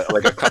find like a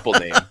couple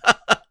name.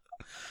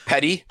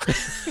 Petty.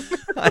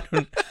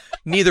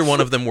 Neither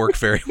one of them work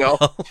very well.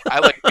 No, I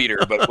like Peter,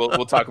 but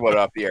we'll talk about it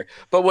off the air.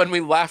 But when we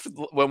last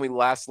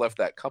left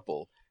that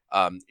couple,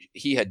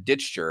 he had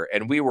ditched her,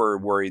 and we were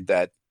worried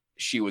that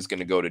she was going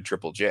to go to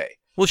Triple J.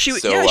 Well, she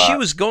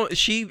was going.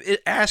 She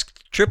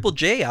asked Triple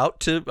J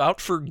out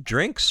for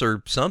drinks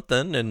or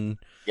something, and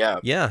yeah.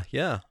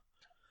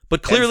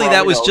 But clearly,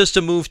 that was just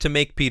a move to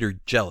make Peter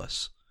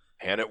jealous,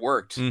 and it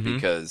worked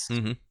because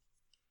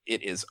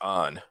it is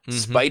on.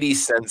 Spidey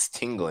sense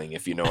tingling,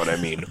 if you know what I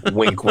mean.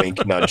 Wink,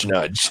 wink, nudge,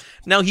 nudge.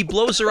 Now he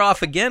blows her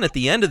off again at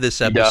the end of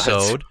this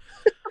episode,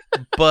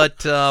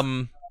 but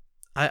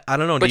I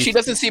don't know. But she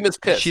doesn't seem as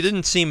pissed. She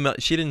didn't seem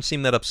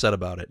that upset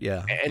about it.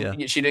 Yeah,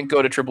 and she didn't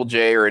go to Triple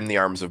J or in the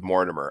arms of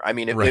Mortimer. I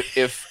mean,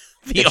 if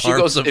she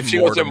goes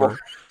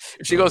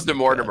to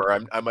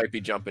Mortimer, I might be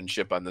jumping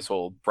ship on this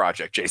whole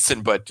project,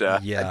 Jason. But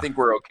I think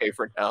we're okay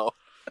for now.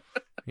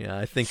 Yeah,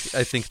 I think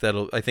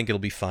it'll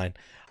be fine.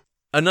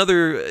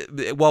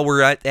 While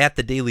we're at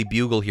the Daily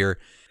Bugle here,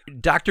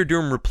 Dr.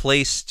 Doom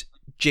replaced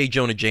J.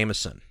 Jonah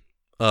Jameson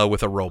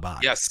with a robot.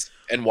 Yes,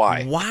 and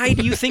why? Why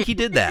do you think he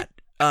did that?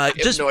 I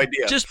have no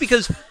idea. Just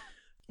because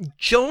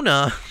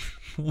Jonah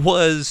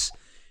was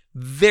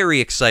very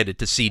excited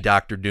to see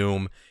Dr.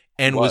 Doom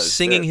and was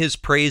singing his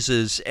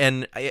praises.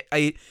 And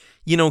I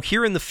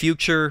here in the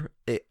future,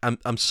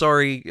 I'm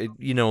sorry,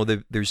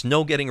 there's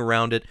no getting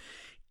around it.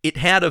 He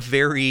had a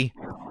very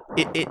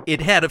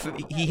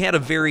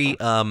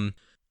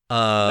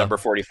number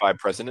 45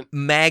 president,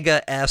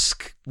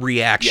 MAGA-esque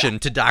reaction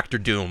to Dr.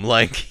 Doom.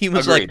 Like he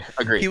was agreed.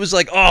 He was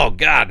like, "Oh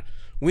God,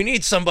 we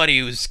need somebody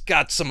who's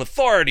got some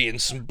authority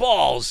and some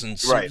balls and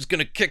who's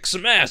gonna kick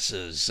some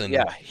asses." And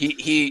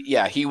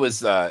he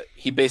was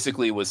he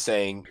basically was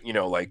saying,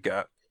 like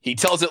he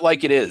tells it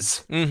like it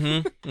is.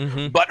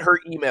 But her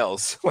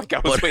emails, like I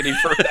was waiting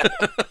for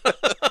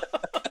that.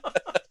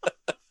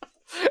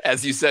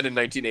 As you said in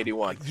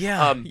 1981.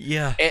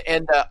 Yeah.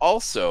 And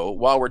also,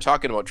 while we're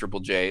talking about Triple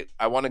J,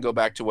 I want to go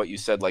back to what you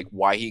said, like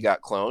why he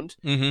got cloned.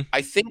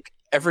 I think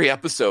every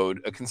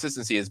episode, a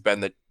consistency has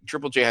been that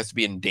Triple J has to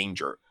be in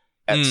danger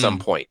at some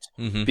point.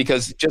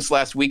 Because just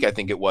last week, I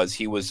think it was,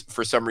 he was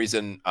for some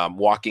reason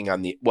walking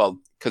on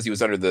because he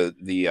was under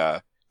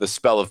the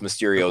spell of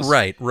Mysterio's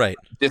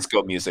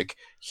disco music.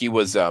 He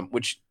was,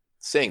 which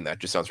saying that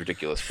just sounds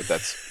ridiculous, but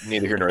that's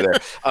neither here nor there.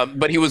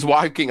 But he was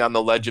walking on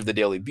the ledge of the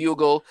Daily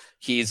Bugle.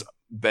 He's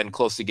been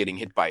close to getting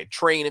hit by a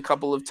train a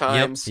couple of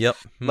times. Yep.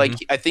 Like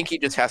I think he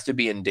just has to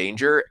be in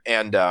danger,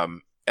 and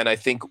I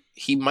think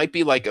he might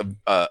be like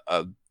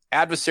a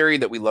adversary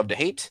that we love to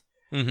hate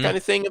kind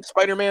of thing of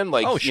Spider-Man.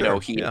 Like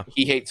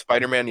he hates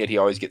Spider-Man, yet he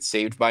always gets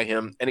saved by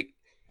him. And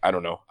I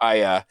don't know.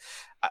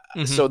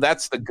 So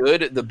that's the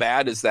good. The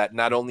bad is that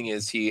not only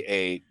is he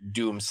a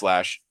Doom /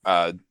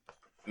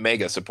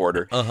 mega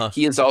supporter,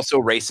 he is also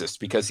racist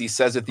because he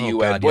says at the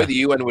UN, the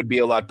UN would be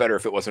a lot better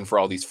if it wasn't for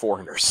all these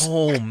foreigners.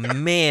 Oh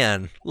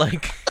man,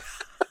 like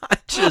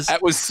that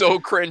was so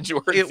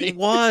cringeworthy.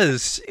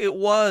 It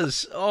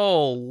was.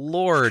 Oh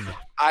Lord.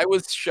 I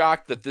was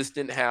shocked that this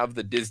didn't have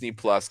the Disney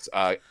Plus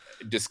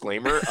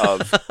disclaimer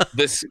of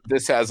this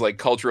has like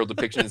cultural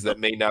depictions that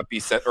may not be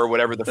set, or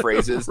whatever the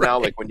phrase is now.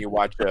 Like when you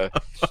watch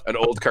an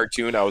old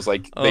cartoon, I was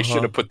like, they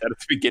should have put that at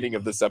the beginning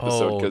of this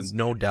episode, because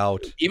no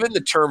doubt, even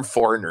the term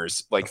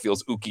foreigners like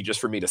feels ooky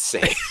just for me to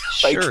say.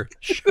 Like,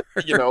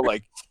 sure.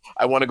 Like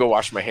I want to go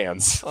wash my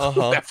hands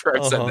after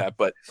I've said that.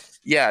 But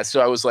yeah,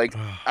 so I was like,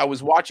 I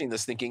was watching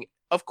this thinking,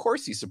 of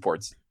course he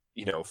supports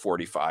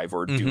 45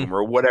 or Doom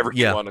or whatever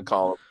you want to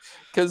call him.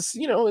 Because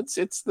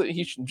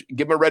he should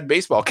give him a red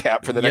baseball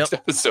cap for the next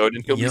episode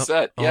and he'll be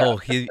set. Yeah. Oh,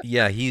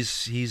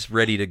 he's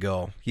ready to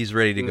go. He's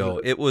ready to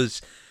go. It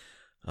was,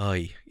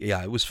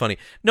 it was funny.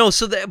 No,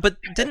 but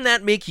didn't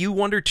that make you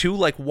wonder too,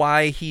 like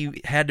why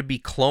he had to be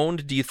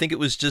cloned? Do you think it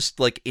was just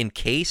like in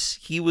case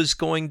he was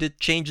going to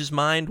change his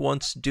mind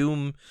once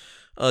Doom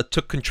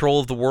took control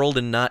of the world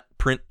and not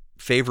print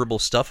favorable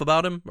stuff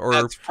about him? Or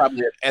that's probably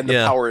it. And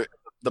the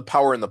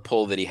power and the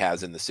pull that he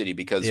has in the city,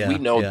 because we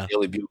know the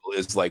Daily Bugle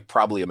is like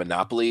probably a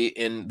monopoly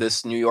in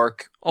this New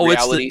York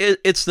reality.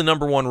 It's the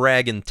number one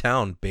rag in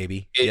town,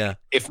 baby.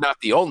 If not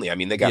the only. I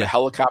mean, they got a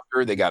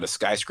helicopter, they got a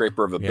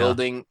skyscraper of a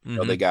building.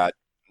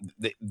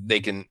 They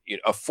can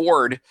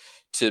afford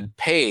to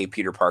pay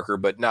Peter Parker,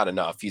 but not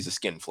enough. He's a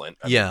skinflint.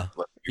 Let's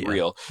be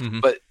real.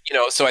 But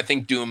so I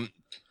think Doom.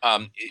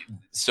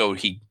 So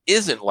he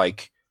isn't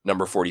like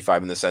number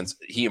 45 in the sense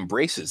he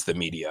embraces the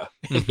media.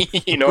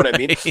 You know what I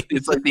mean?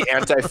 It's like the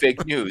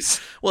anti-fake news.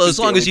 Well, as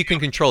long as you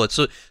can control it.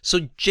 So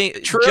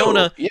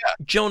Jonah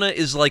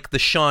is like the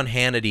Sean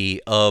Hannity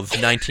of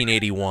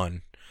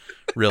 1981.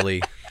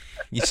 Really.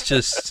 He's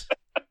just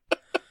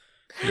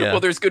Well,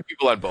 there's good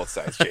people on both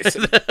sides,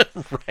 Jason.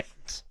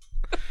 Right.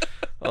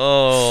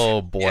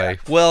 Oh boy.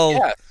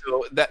 Well,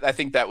 so I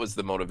think that was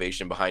the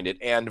motivation behind it.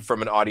 And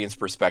from an audience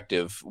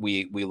perspective,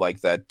 we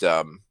like that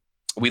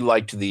we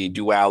liked the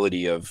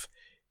duality of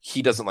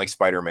he doesn't like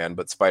Spider-Man,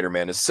 but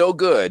Spider-Man is so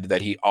good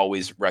that he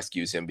always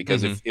rescues him.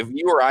 Because if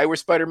you or I were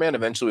Spider-Man,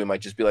 eventually we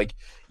might just be like,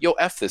 yo,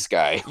 F this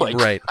guy.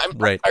 Like, I'm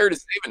tired of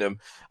saving him.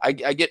 I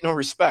get no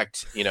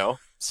respect,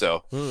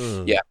 So,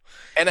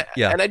 And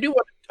I do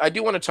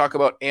want to talk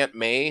about Aunt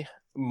May,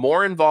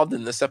 more involved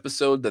in this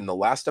episode than the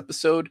last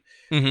episode.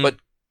 But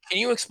can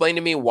you explain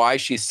to me why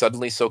she's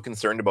suddenly so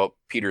concerned about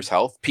Peter's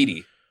health?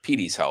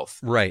 Petey's health.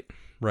 Right.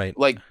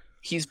 Like,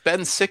 he's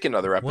been sick in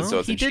other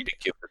episodes, and she didn't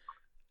give her.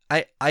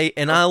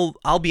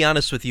 I'll be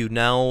honest with you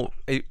now.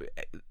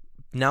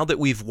 Now that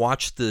we've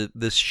watched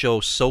this show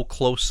so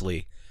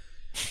closely,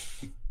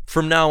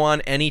 from now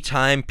on,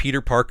 anytime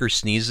Peter Parker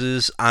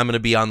sneezes, I'm going to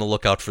be on the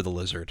lookout for the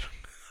lizard.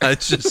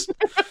 It's just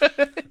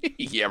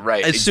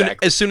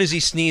As soon as he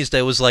sneezed,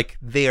 I was like,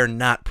 they are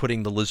not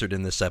putting the lizard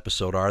in this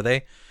episode, are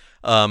they?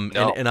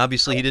 No. And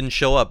obviously he didn't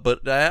show up.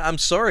 But I'm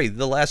sorry,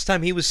 the last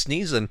time he was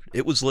sneezing,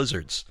 it was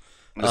lizards.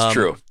 That's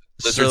true.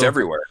 Lizards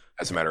everywhere,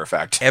 as a matter of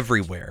fact.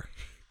 Everywhere.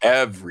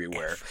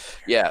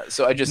 Yeah.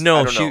 So I don't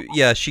know.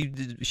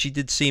 She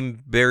did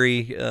seem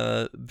very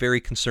very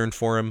concerned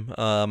for him.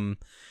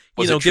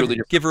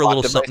 Give her a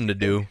little something to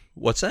do.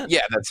 What's that?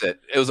 Yeah, that's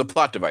it. It was a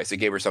plot device. It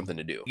gave her something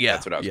to do. Yeah,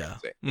 that's what I was going to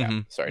say. Yeah.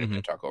 Sorry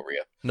to talk over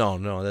you.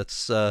 No,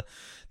 that's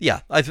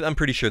I'm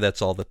pretty sure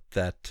that's all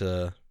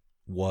that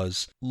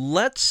was.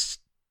 Let's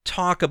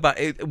talk about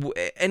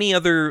any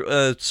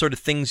other sort of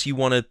things you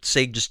want to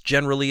say just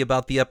generally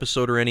about the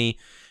episode, or any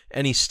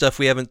stuff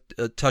we haven't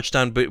touched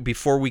on, but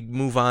before we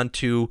move on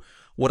to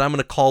what I'm going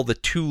to call the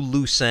two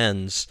loose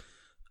ends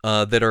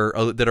that are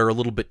a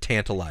little bit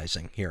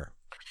tantalizing here.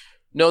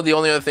 No, the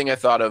only other thing I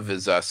thought of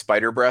is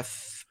spider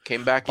breath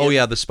came back in. Oh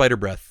yeah, the spider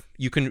breath.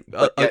 You can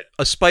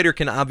a spider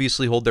can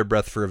obviously hold their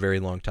breath for a very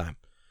long time.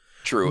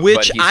 True.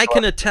 Which I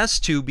can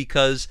attest to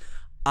because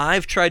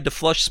I've tried to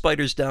flush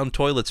spiders down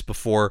toilets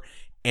before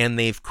and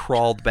they've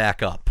crawled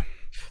back up.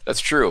 That's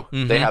true.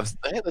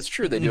 Mm-hmm. That's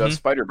true. They do have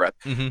spider breath.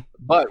 Mm-hmm.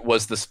 But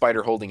was the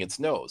spider holding its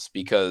nose?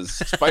 Because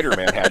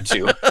Spider-Man had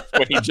to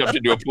when he jumped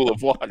into a pool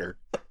of water.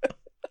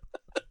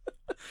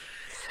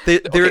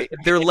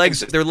 Their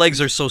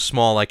legs are so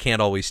small I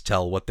can't always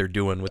tell what they're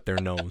doing with their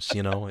nose.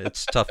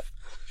 It's tough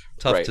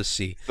right. to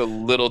see. The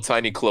little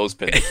tiny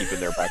clothespin they keep in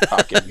their back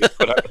pocket and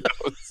put on their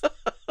nose.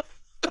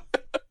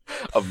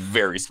 A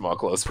very small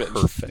clothespin.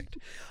 Perfect.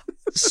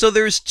 So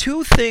there's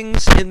two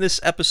things in this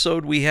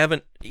episode we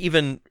haven't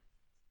even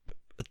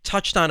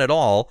touched on at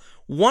all.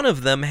 One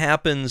of them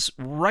happens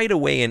right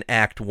away in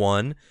Act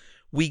 1.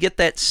 We get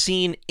that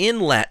scene in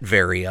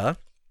Latveria.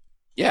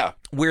 Yeah.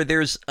 Where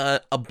there's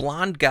a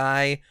blonde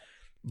guy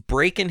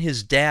breaking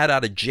his dad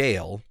out of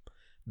jail.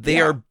 They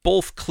are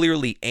both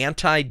clearly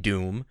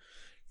anti-Doom.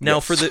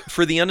 Now, yes.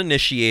 for the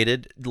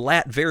uninitiated,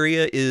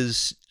 Latveria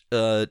is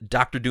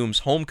Dr. Doom's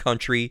home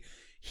country.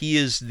 He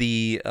is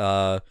the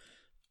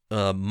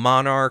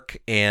monarch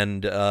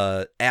and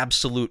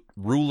absolute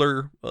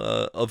ruler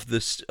of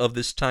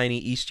this tiny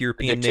East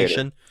European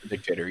nation.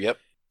 Dictator, yep.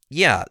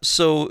 Yeah,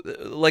 so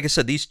like I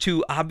said, these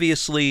two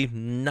obviously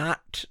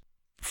not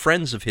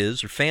friends of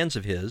his or fans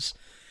of his,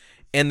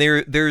 and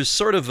there's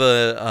sort of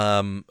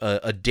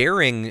a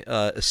daring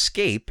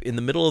escape in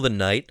the middle of the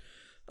night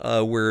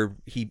where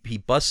he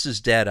busts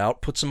his dad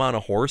out, puts him on a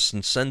horse,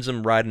 and sends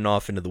him riding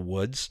off into the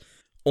woods,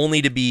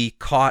 only to be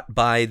caught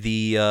by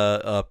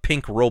the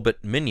pink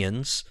robot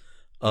minions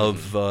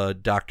of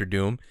Dr.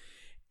 Doom,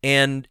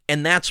 and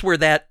that's where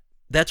that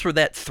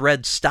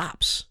thread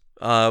stops.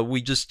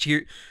 We just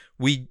hear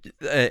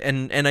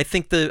and I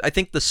think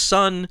the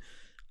son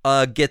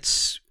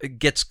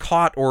gets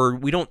caught, or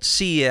we don't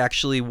see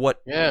actually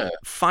what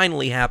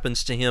finally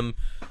happens to him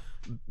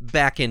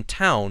back in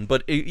town,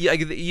 but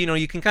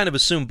you can kind of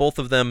assume both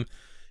of them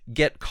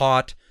get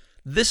caught.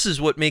 This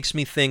is what makes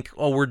me think,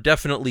 we're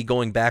definitely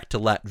going back to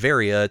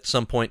Latveria at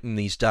some point in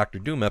these Doctor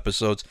Doom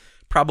episodes,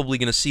 probably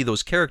going to see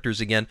those characters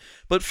again.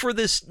 But for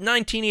this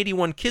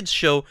 1981 kids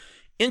show,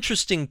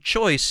 interesting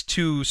choice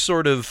to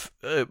sort of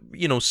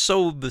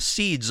sow the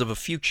seeds of a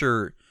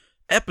future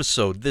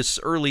episode this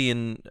early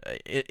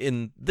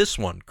in this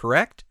one,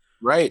 correct?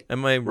 Right.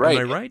 Am I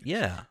right?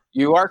 Yeah.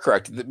 You are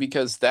correct,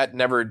 because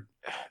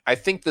I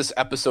think this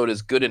episode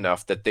is good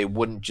enough that they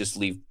wouldn't just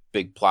leave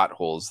big plot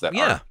holes that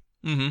aren't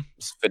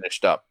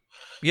finished up.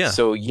 Yeah.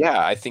 So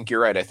I think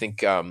you're right. I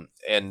think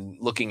and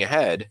looking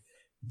ahead,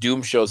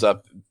 Doom shows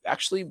up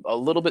actually a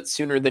little bit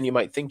sooner than you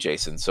might think,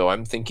 Jason. So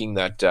I'm thinking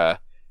that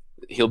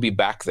he'll be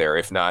back there,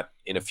 if not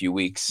in a few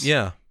weeks.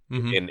 Yeah.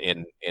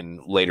 In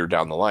later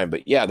down the line.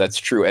 But that's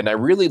true. And I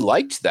really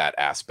liked that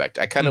aspect.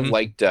 I kind of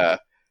liked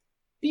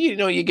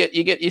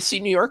you see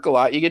New York a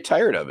lot, you get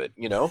tired of it,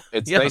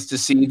 It's nice to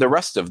see the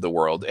rest of the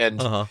world.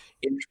 And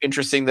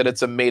interesting that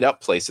it's a made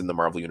up place in the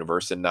Marvel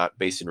universe and not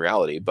based in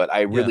reality. But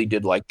I really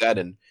did like that.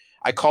 And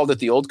I called it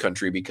the old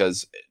country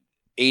because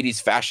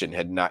 80s fashion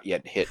had not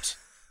yet hit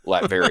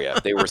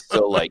Latveria. They were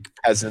still like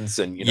peasants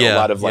and a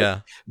lot of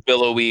like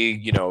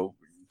billowy,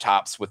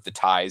 tops with the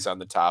ties on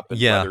the top and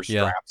leather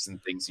straps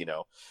and things, and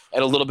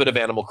a little bit of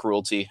animal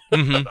cruelty,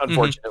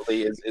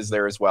 unfortunately, is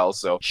there as well.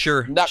 So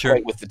not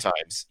quite with the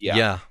times.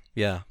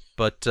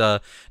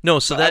 But no,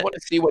 so I want to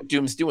see what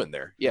Doom's doing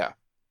there.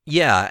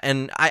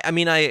 And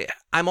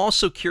I'm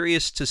also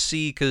curious to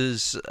see,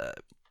 because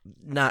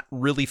not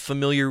really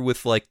familiar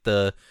with like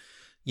the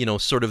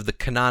sort of the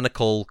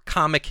canonical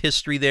comic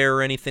history there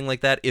or anything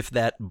like that, if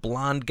that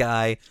blonde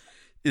guy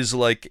is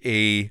like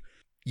a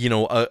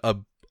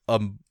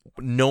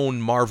known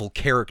Marvel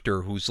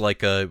character who's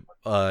like a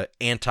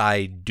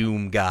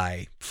anti-Doom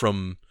guy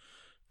from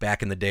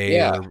back in the day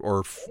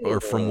or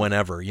from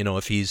whenever,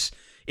 if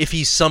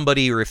he's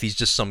somebody or if he's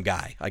just some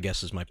guy, I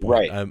guess is my point.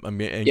 Right.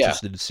 I'm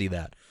interested to see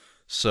that.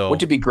 So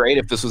wouldn't it be great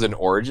if this was an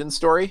origin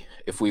story?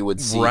 If we would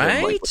see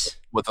him like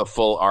with a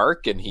full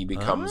arc and he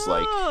becomes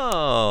like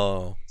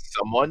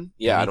someone.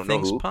 I don't know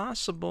who.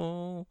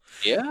 Possible.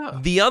 Yeah.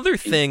 The other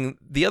thing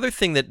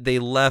that they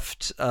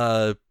left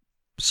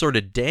sort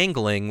of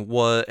dangling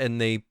was,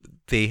 and they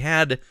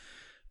had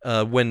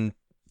when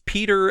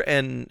Peter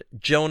and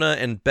Jonah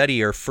and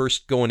Betty are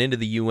first going into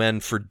the UN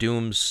for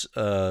Doom's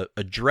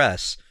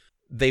address,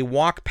 they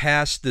walk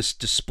past this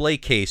display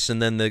case,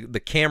 and then the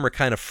camera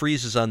kind of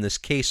freezes on this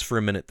case for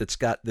a minute that's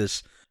got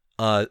this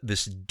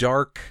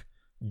dark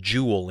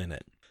jewel in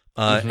it.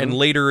 And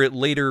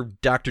later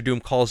Dr.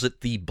 Doom calls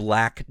it the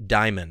Black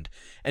Diamond,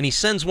 and he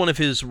sends one of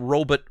his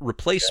robot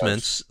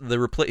replacements,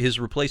 his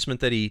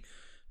replacement that he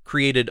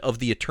created of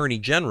the Attorney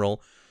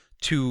General,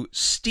 to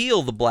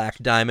steal the Black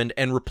Diamond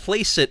and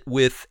replace it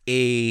with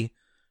a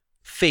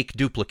fake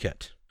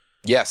duplicate.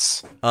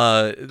 Yes,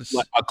 a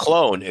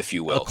clone, if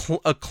you will,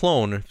 a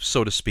clone,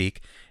 so to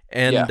speak,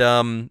 and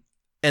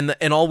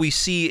all we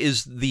see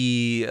is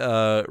the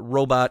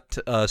robot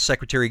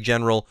Secretary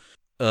General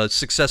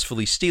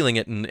successfully stealing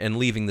it and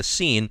leaving the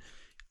scene,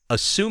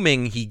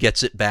 assuming he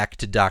gets it back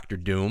to Dr.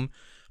 Doom,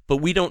 but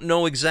we don't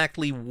know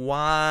exactly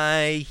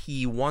why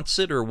he wants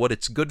it or what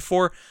it's good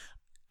for.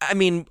 I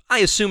mean, I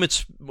assume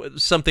it's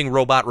something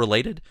robot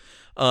related,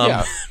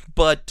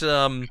 but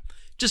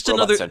just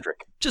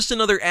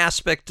another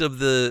aspect of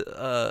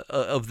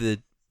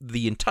the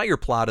entire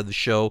plot of the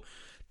show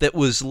that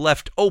was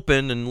left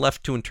open and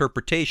left to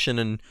interpretation.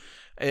 And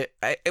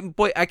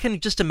I can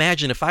just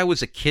imagine if I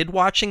was a kid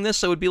watching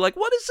this, I would be like,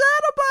 "What is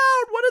that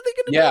about? What are they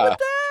going to do with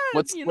that?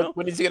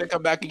 When is he going to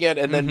come back again?"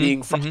 And then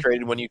being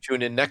frustrated when you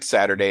tune in next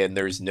Saturday and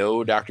there's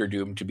no Dr.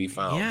 Doom to be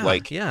found.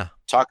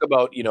 Talk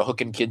about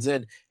hooking kids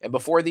in, and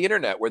before the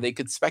internet, where they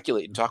could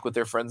speculate and talk with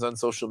their friends on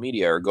social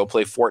media or go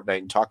play Fortnite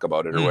and talk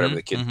about it or whatever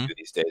the kids do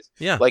these days.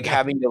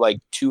 Having to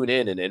tune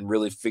in and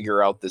really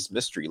figure out this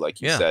mystery,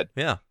 like you said.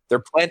 Yeah, they're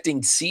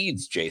planting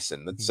seeds,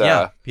 Jason. That's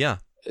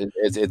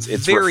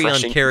It's very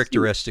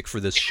uncharacteristic for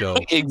this show.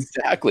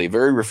 Exactly.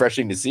 Very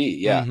refreshing to see.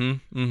 Yeah.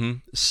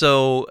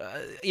 So,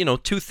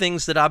 two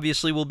things that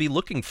obviously we'll be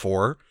looking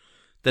for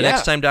the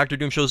next time Dr.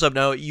 Doom shows up.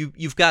 Now,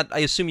 I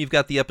assume you've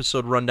got the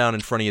episode rundown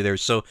in front of you there.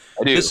 So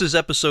this is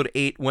episode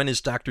 8. When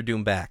is Dr.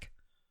 Doom back?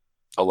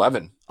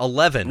 11.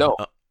 11. No.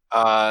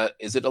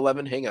 Is it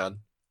 11? Hang on.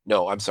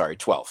 No, I'm sorry.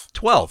 12.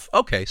 12.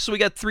 Okay. So we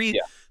got three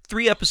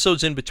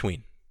episodes in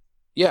between.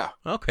 Yeah.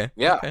 Okay.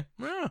 Yeah. Okay.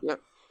 Yeah.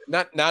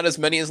 Not as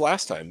many as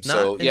last time.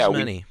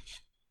 Many.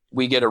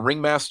 We get a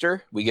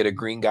ringmaster, we get a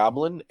Green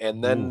Goblin,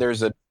 and then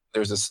there's a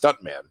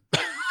stuntman.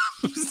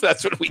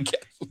 That's what we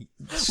get.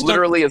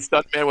 Literally a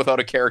stuntman without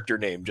a character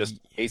name, just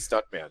a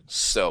stuntman.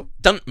 So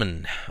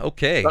Stuntman.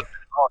 Okay. Stuntman.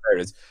 Oh, there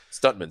it is.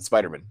 Stuntman,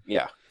 Spider-Man.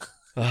 Yeah.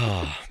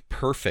 Oh,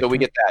 perfect. So we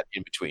get that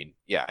in between.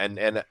 Yeah,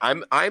 and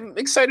I'm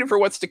excited for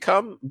what's to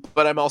come,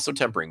 but I'm also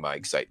tempering my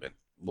excitement.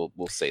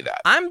 We'll say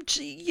that. I'm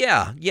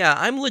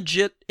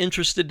legit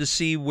interested to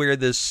see where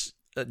this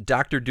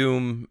Dr.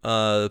 Doom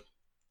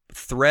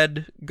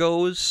thread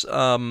goes.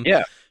 I'm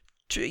going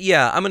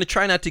to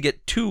try not to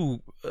get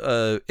too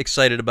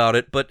excited about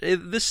it, but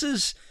this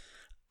is,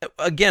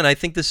 again, I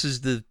think this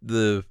is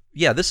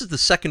this is the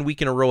second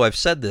week in a row I've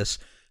said this.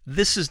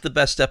 This is the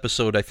best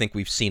episode I think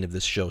we've seen of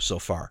this show so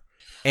far.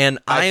 And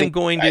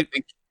go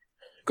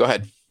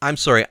ahead. I'm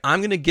sorry.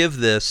 I'm going to give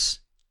this,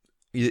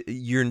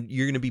 you're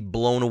going to be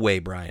blown away,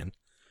 Brian.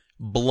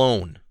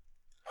 Blown.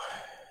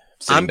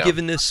 I'm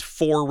giving this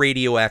 4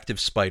 radioactive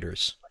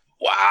spiders.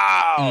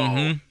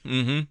 Wow.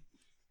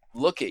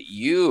 Look at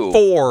you.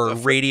 4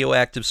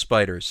 radioactive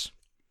spiders.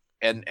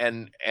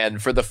 And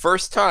for the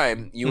first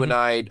time, you and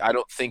I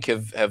don't think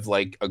have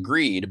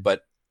agreed,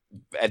 but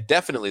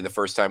definitely the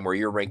first time where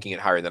you're ranking it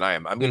higher than I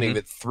am. I'm going to give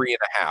it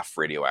 3.5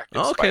 radioactive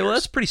spiders. Okay, well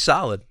that's pretty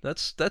solid.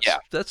 That's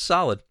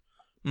solid.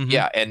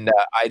 Yeah, and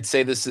I'd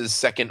say this is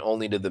second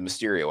only to the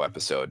Mysterio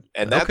episode,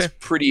 and that's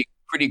pretty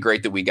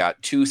great that we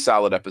got 2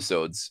 solid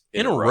episodes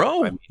in a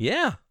row. I mean,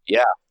 yeah.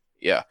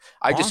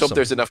 I just hope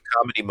there's enough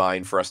comedy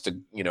mine for us to,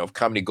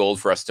 comedy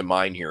gold for us to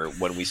mine here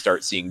when we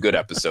start seeing good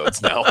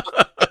episodes now.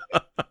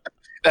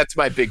 That's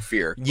my big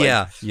fear.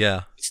 Yeah.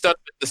 The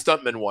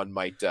stuntman one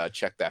might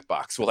check that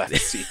box. We'll have to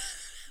see.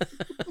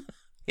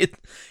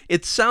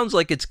 It sounds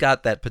like it's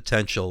got that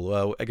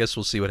potential. I guess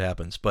we'll see what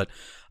happens. But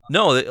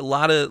no, a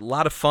lot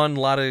of fun, a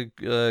lot of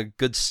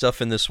good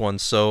stuff in this one.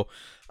 So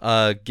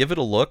give it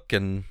a look,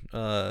 and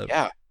we'll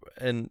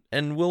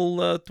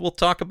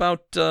talk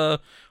about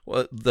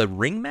the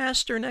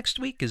Ringmaster next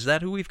week. Is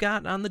that who we've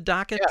got on the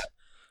docket? Yeah.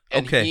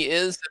 And he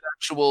is an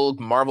actual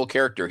Marvel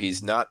character.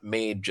 He's not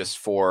made just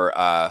for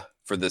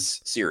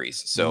this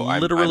series. So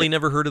literally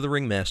never heard of the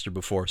Ringmaster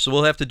before. So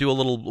we'll have to do a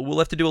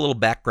little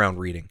background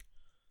reading.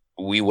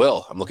 We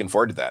will. I'm looking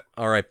forward to that.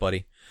 All right,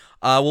 buddy.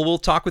 We'll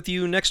talk with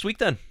you next week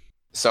then.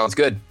 Sounds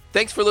good.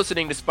 Thanks for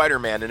listening to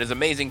Spider-Man and his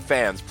amazing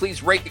fans.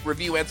 Please rate,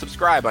 review, and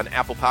subscribe on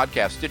Apple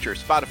Podcasts, Stitcher,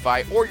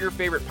 Spotify, or your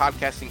favorite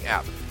podcasting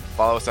app.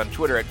 Follow us on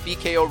Twitter at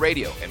BKO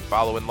Radio, and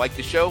follow and like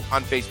the show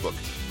on Facebook.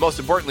 Most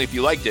importantly, if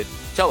you liked it,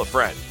 tell a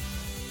friend.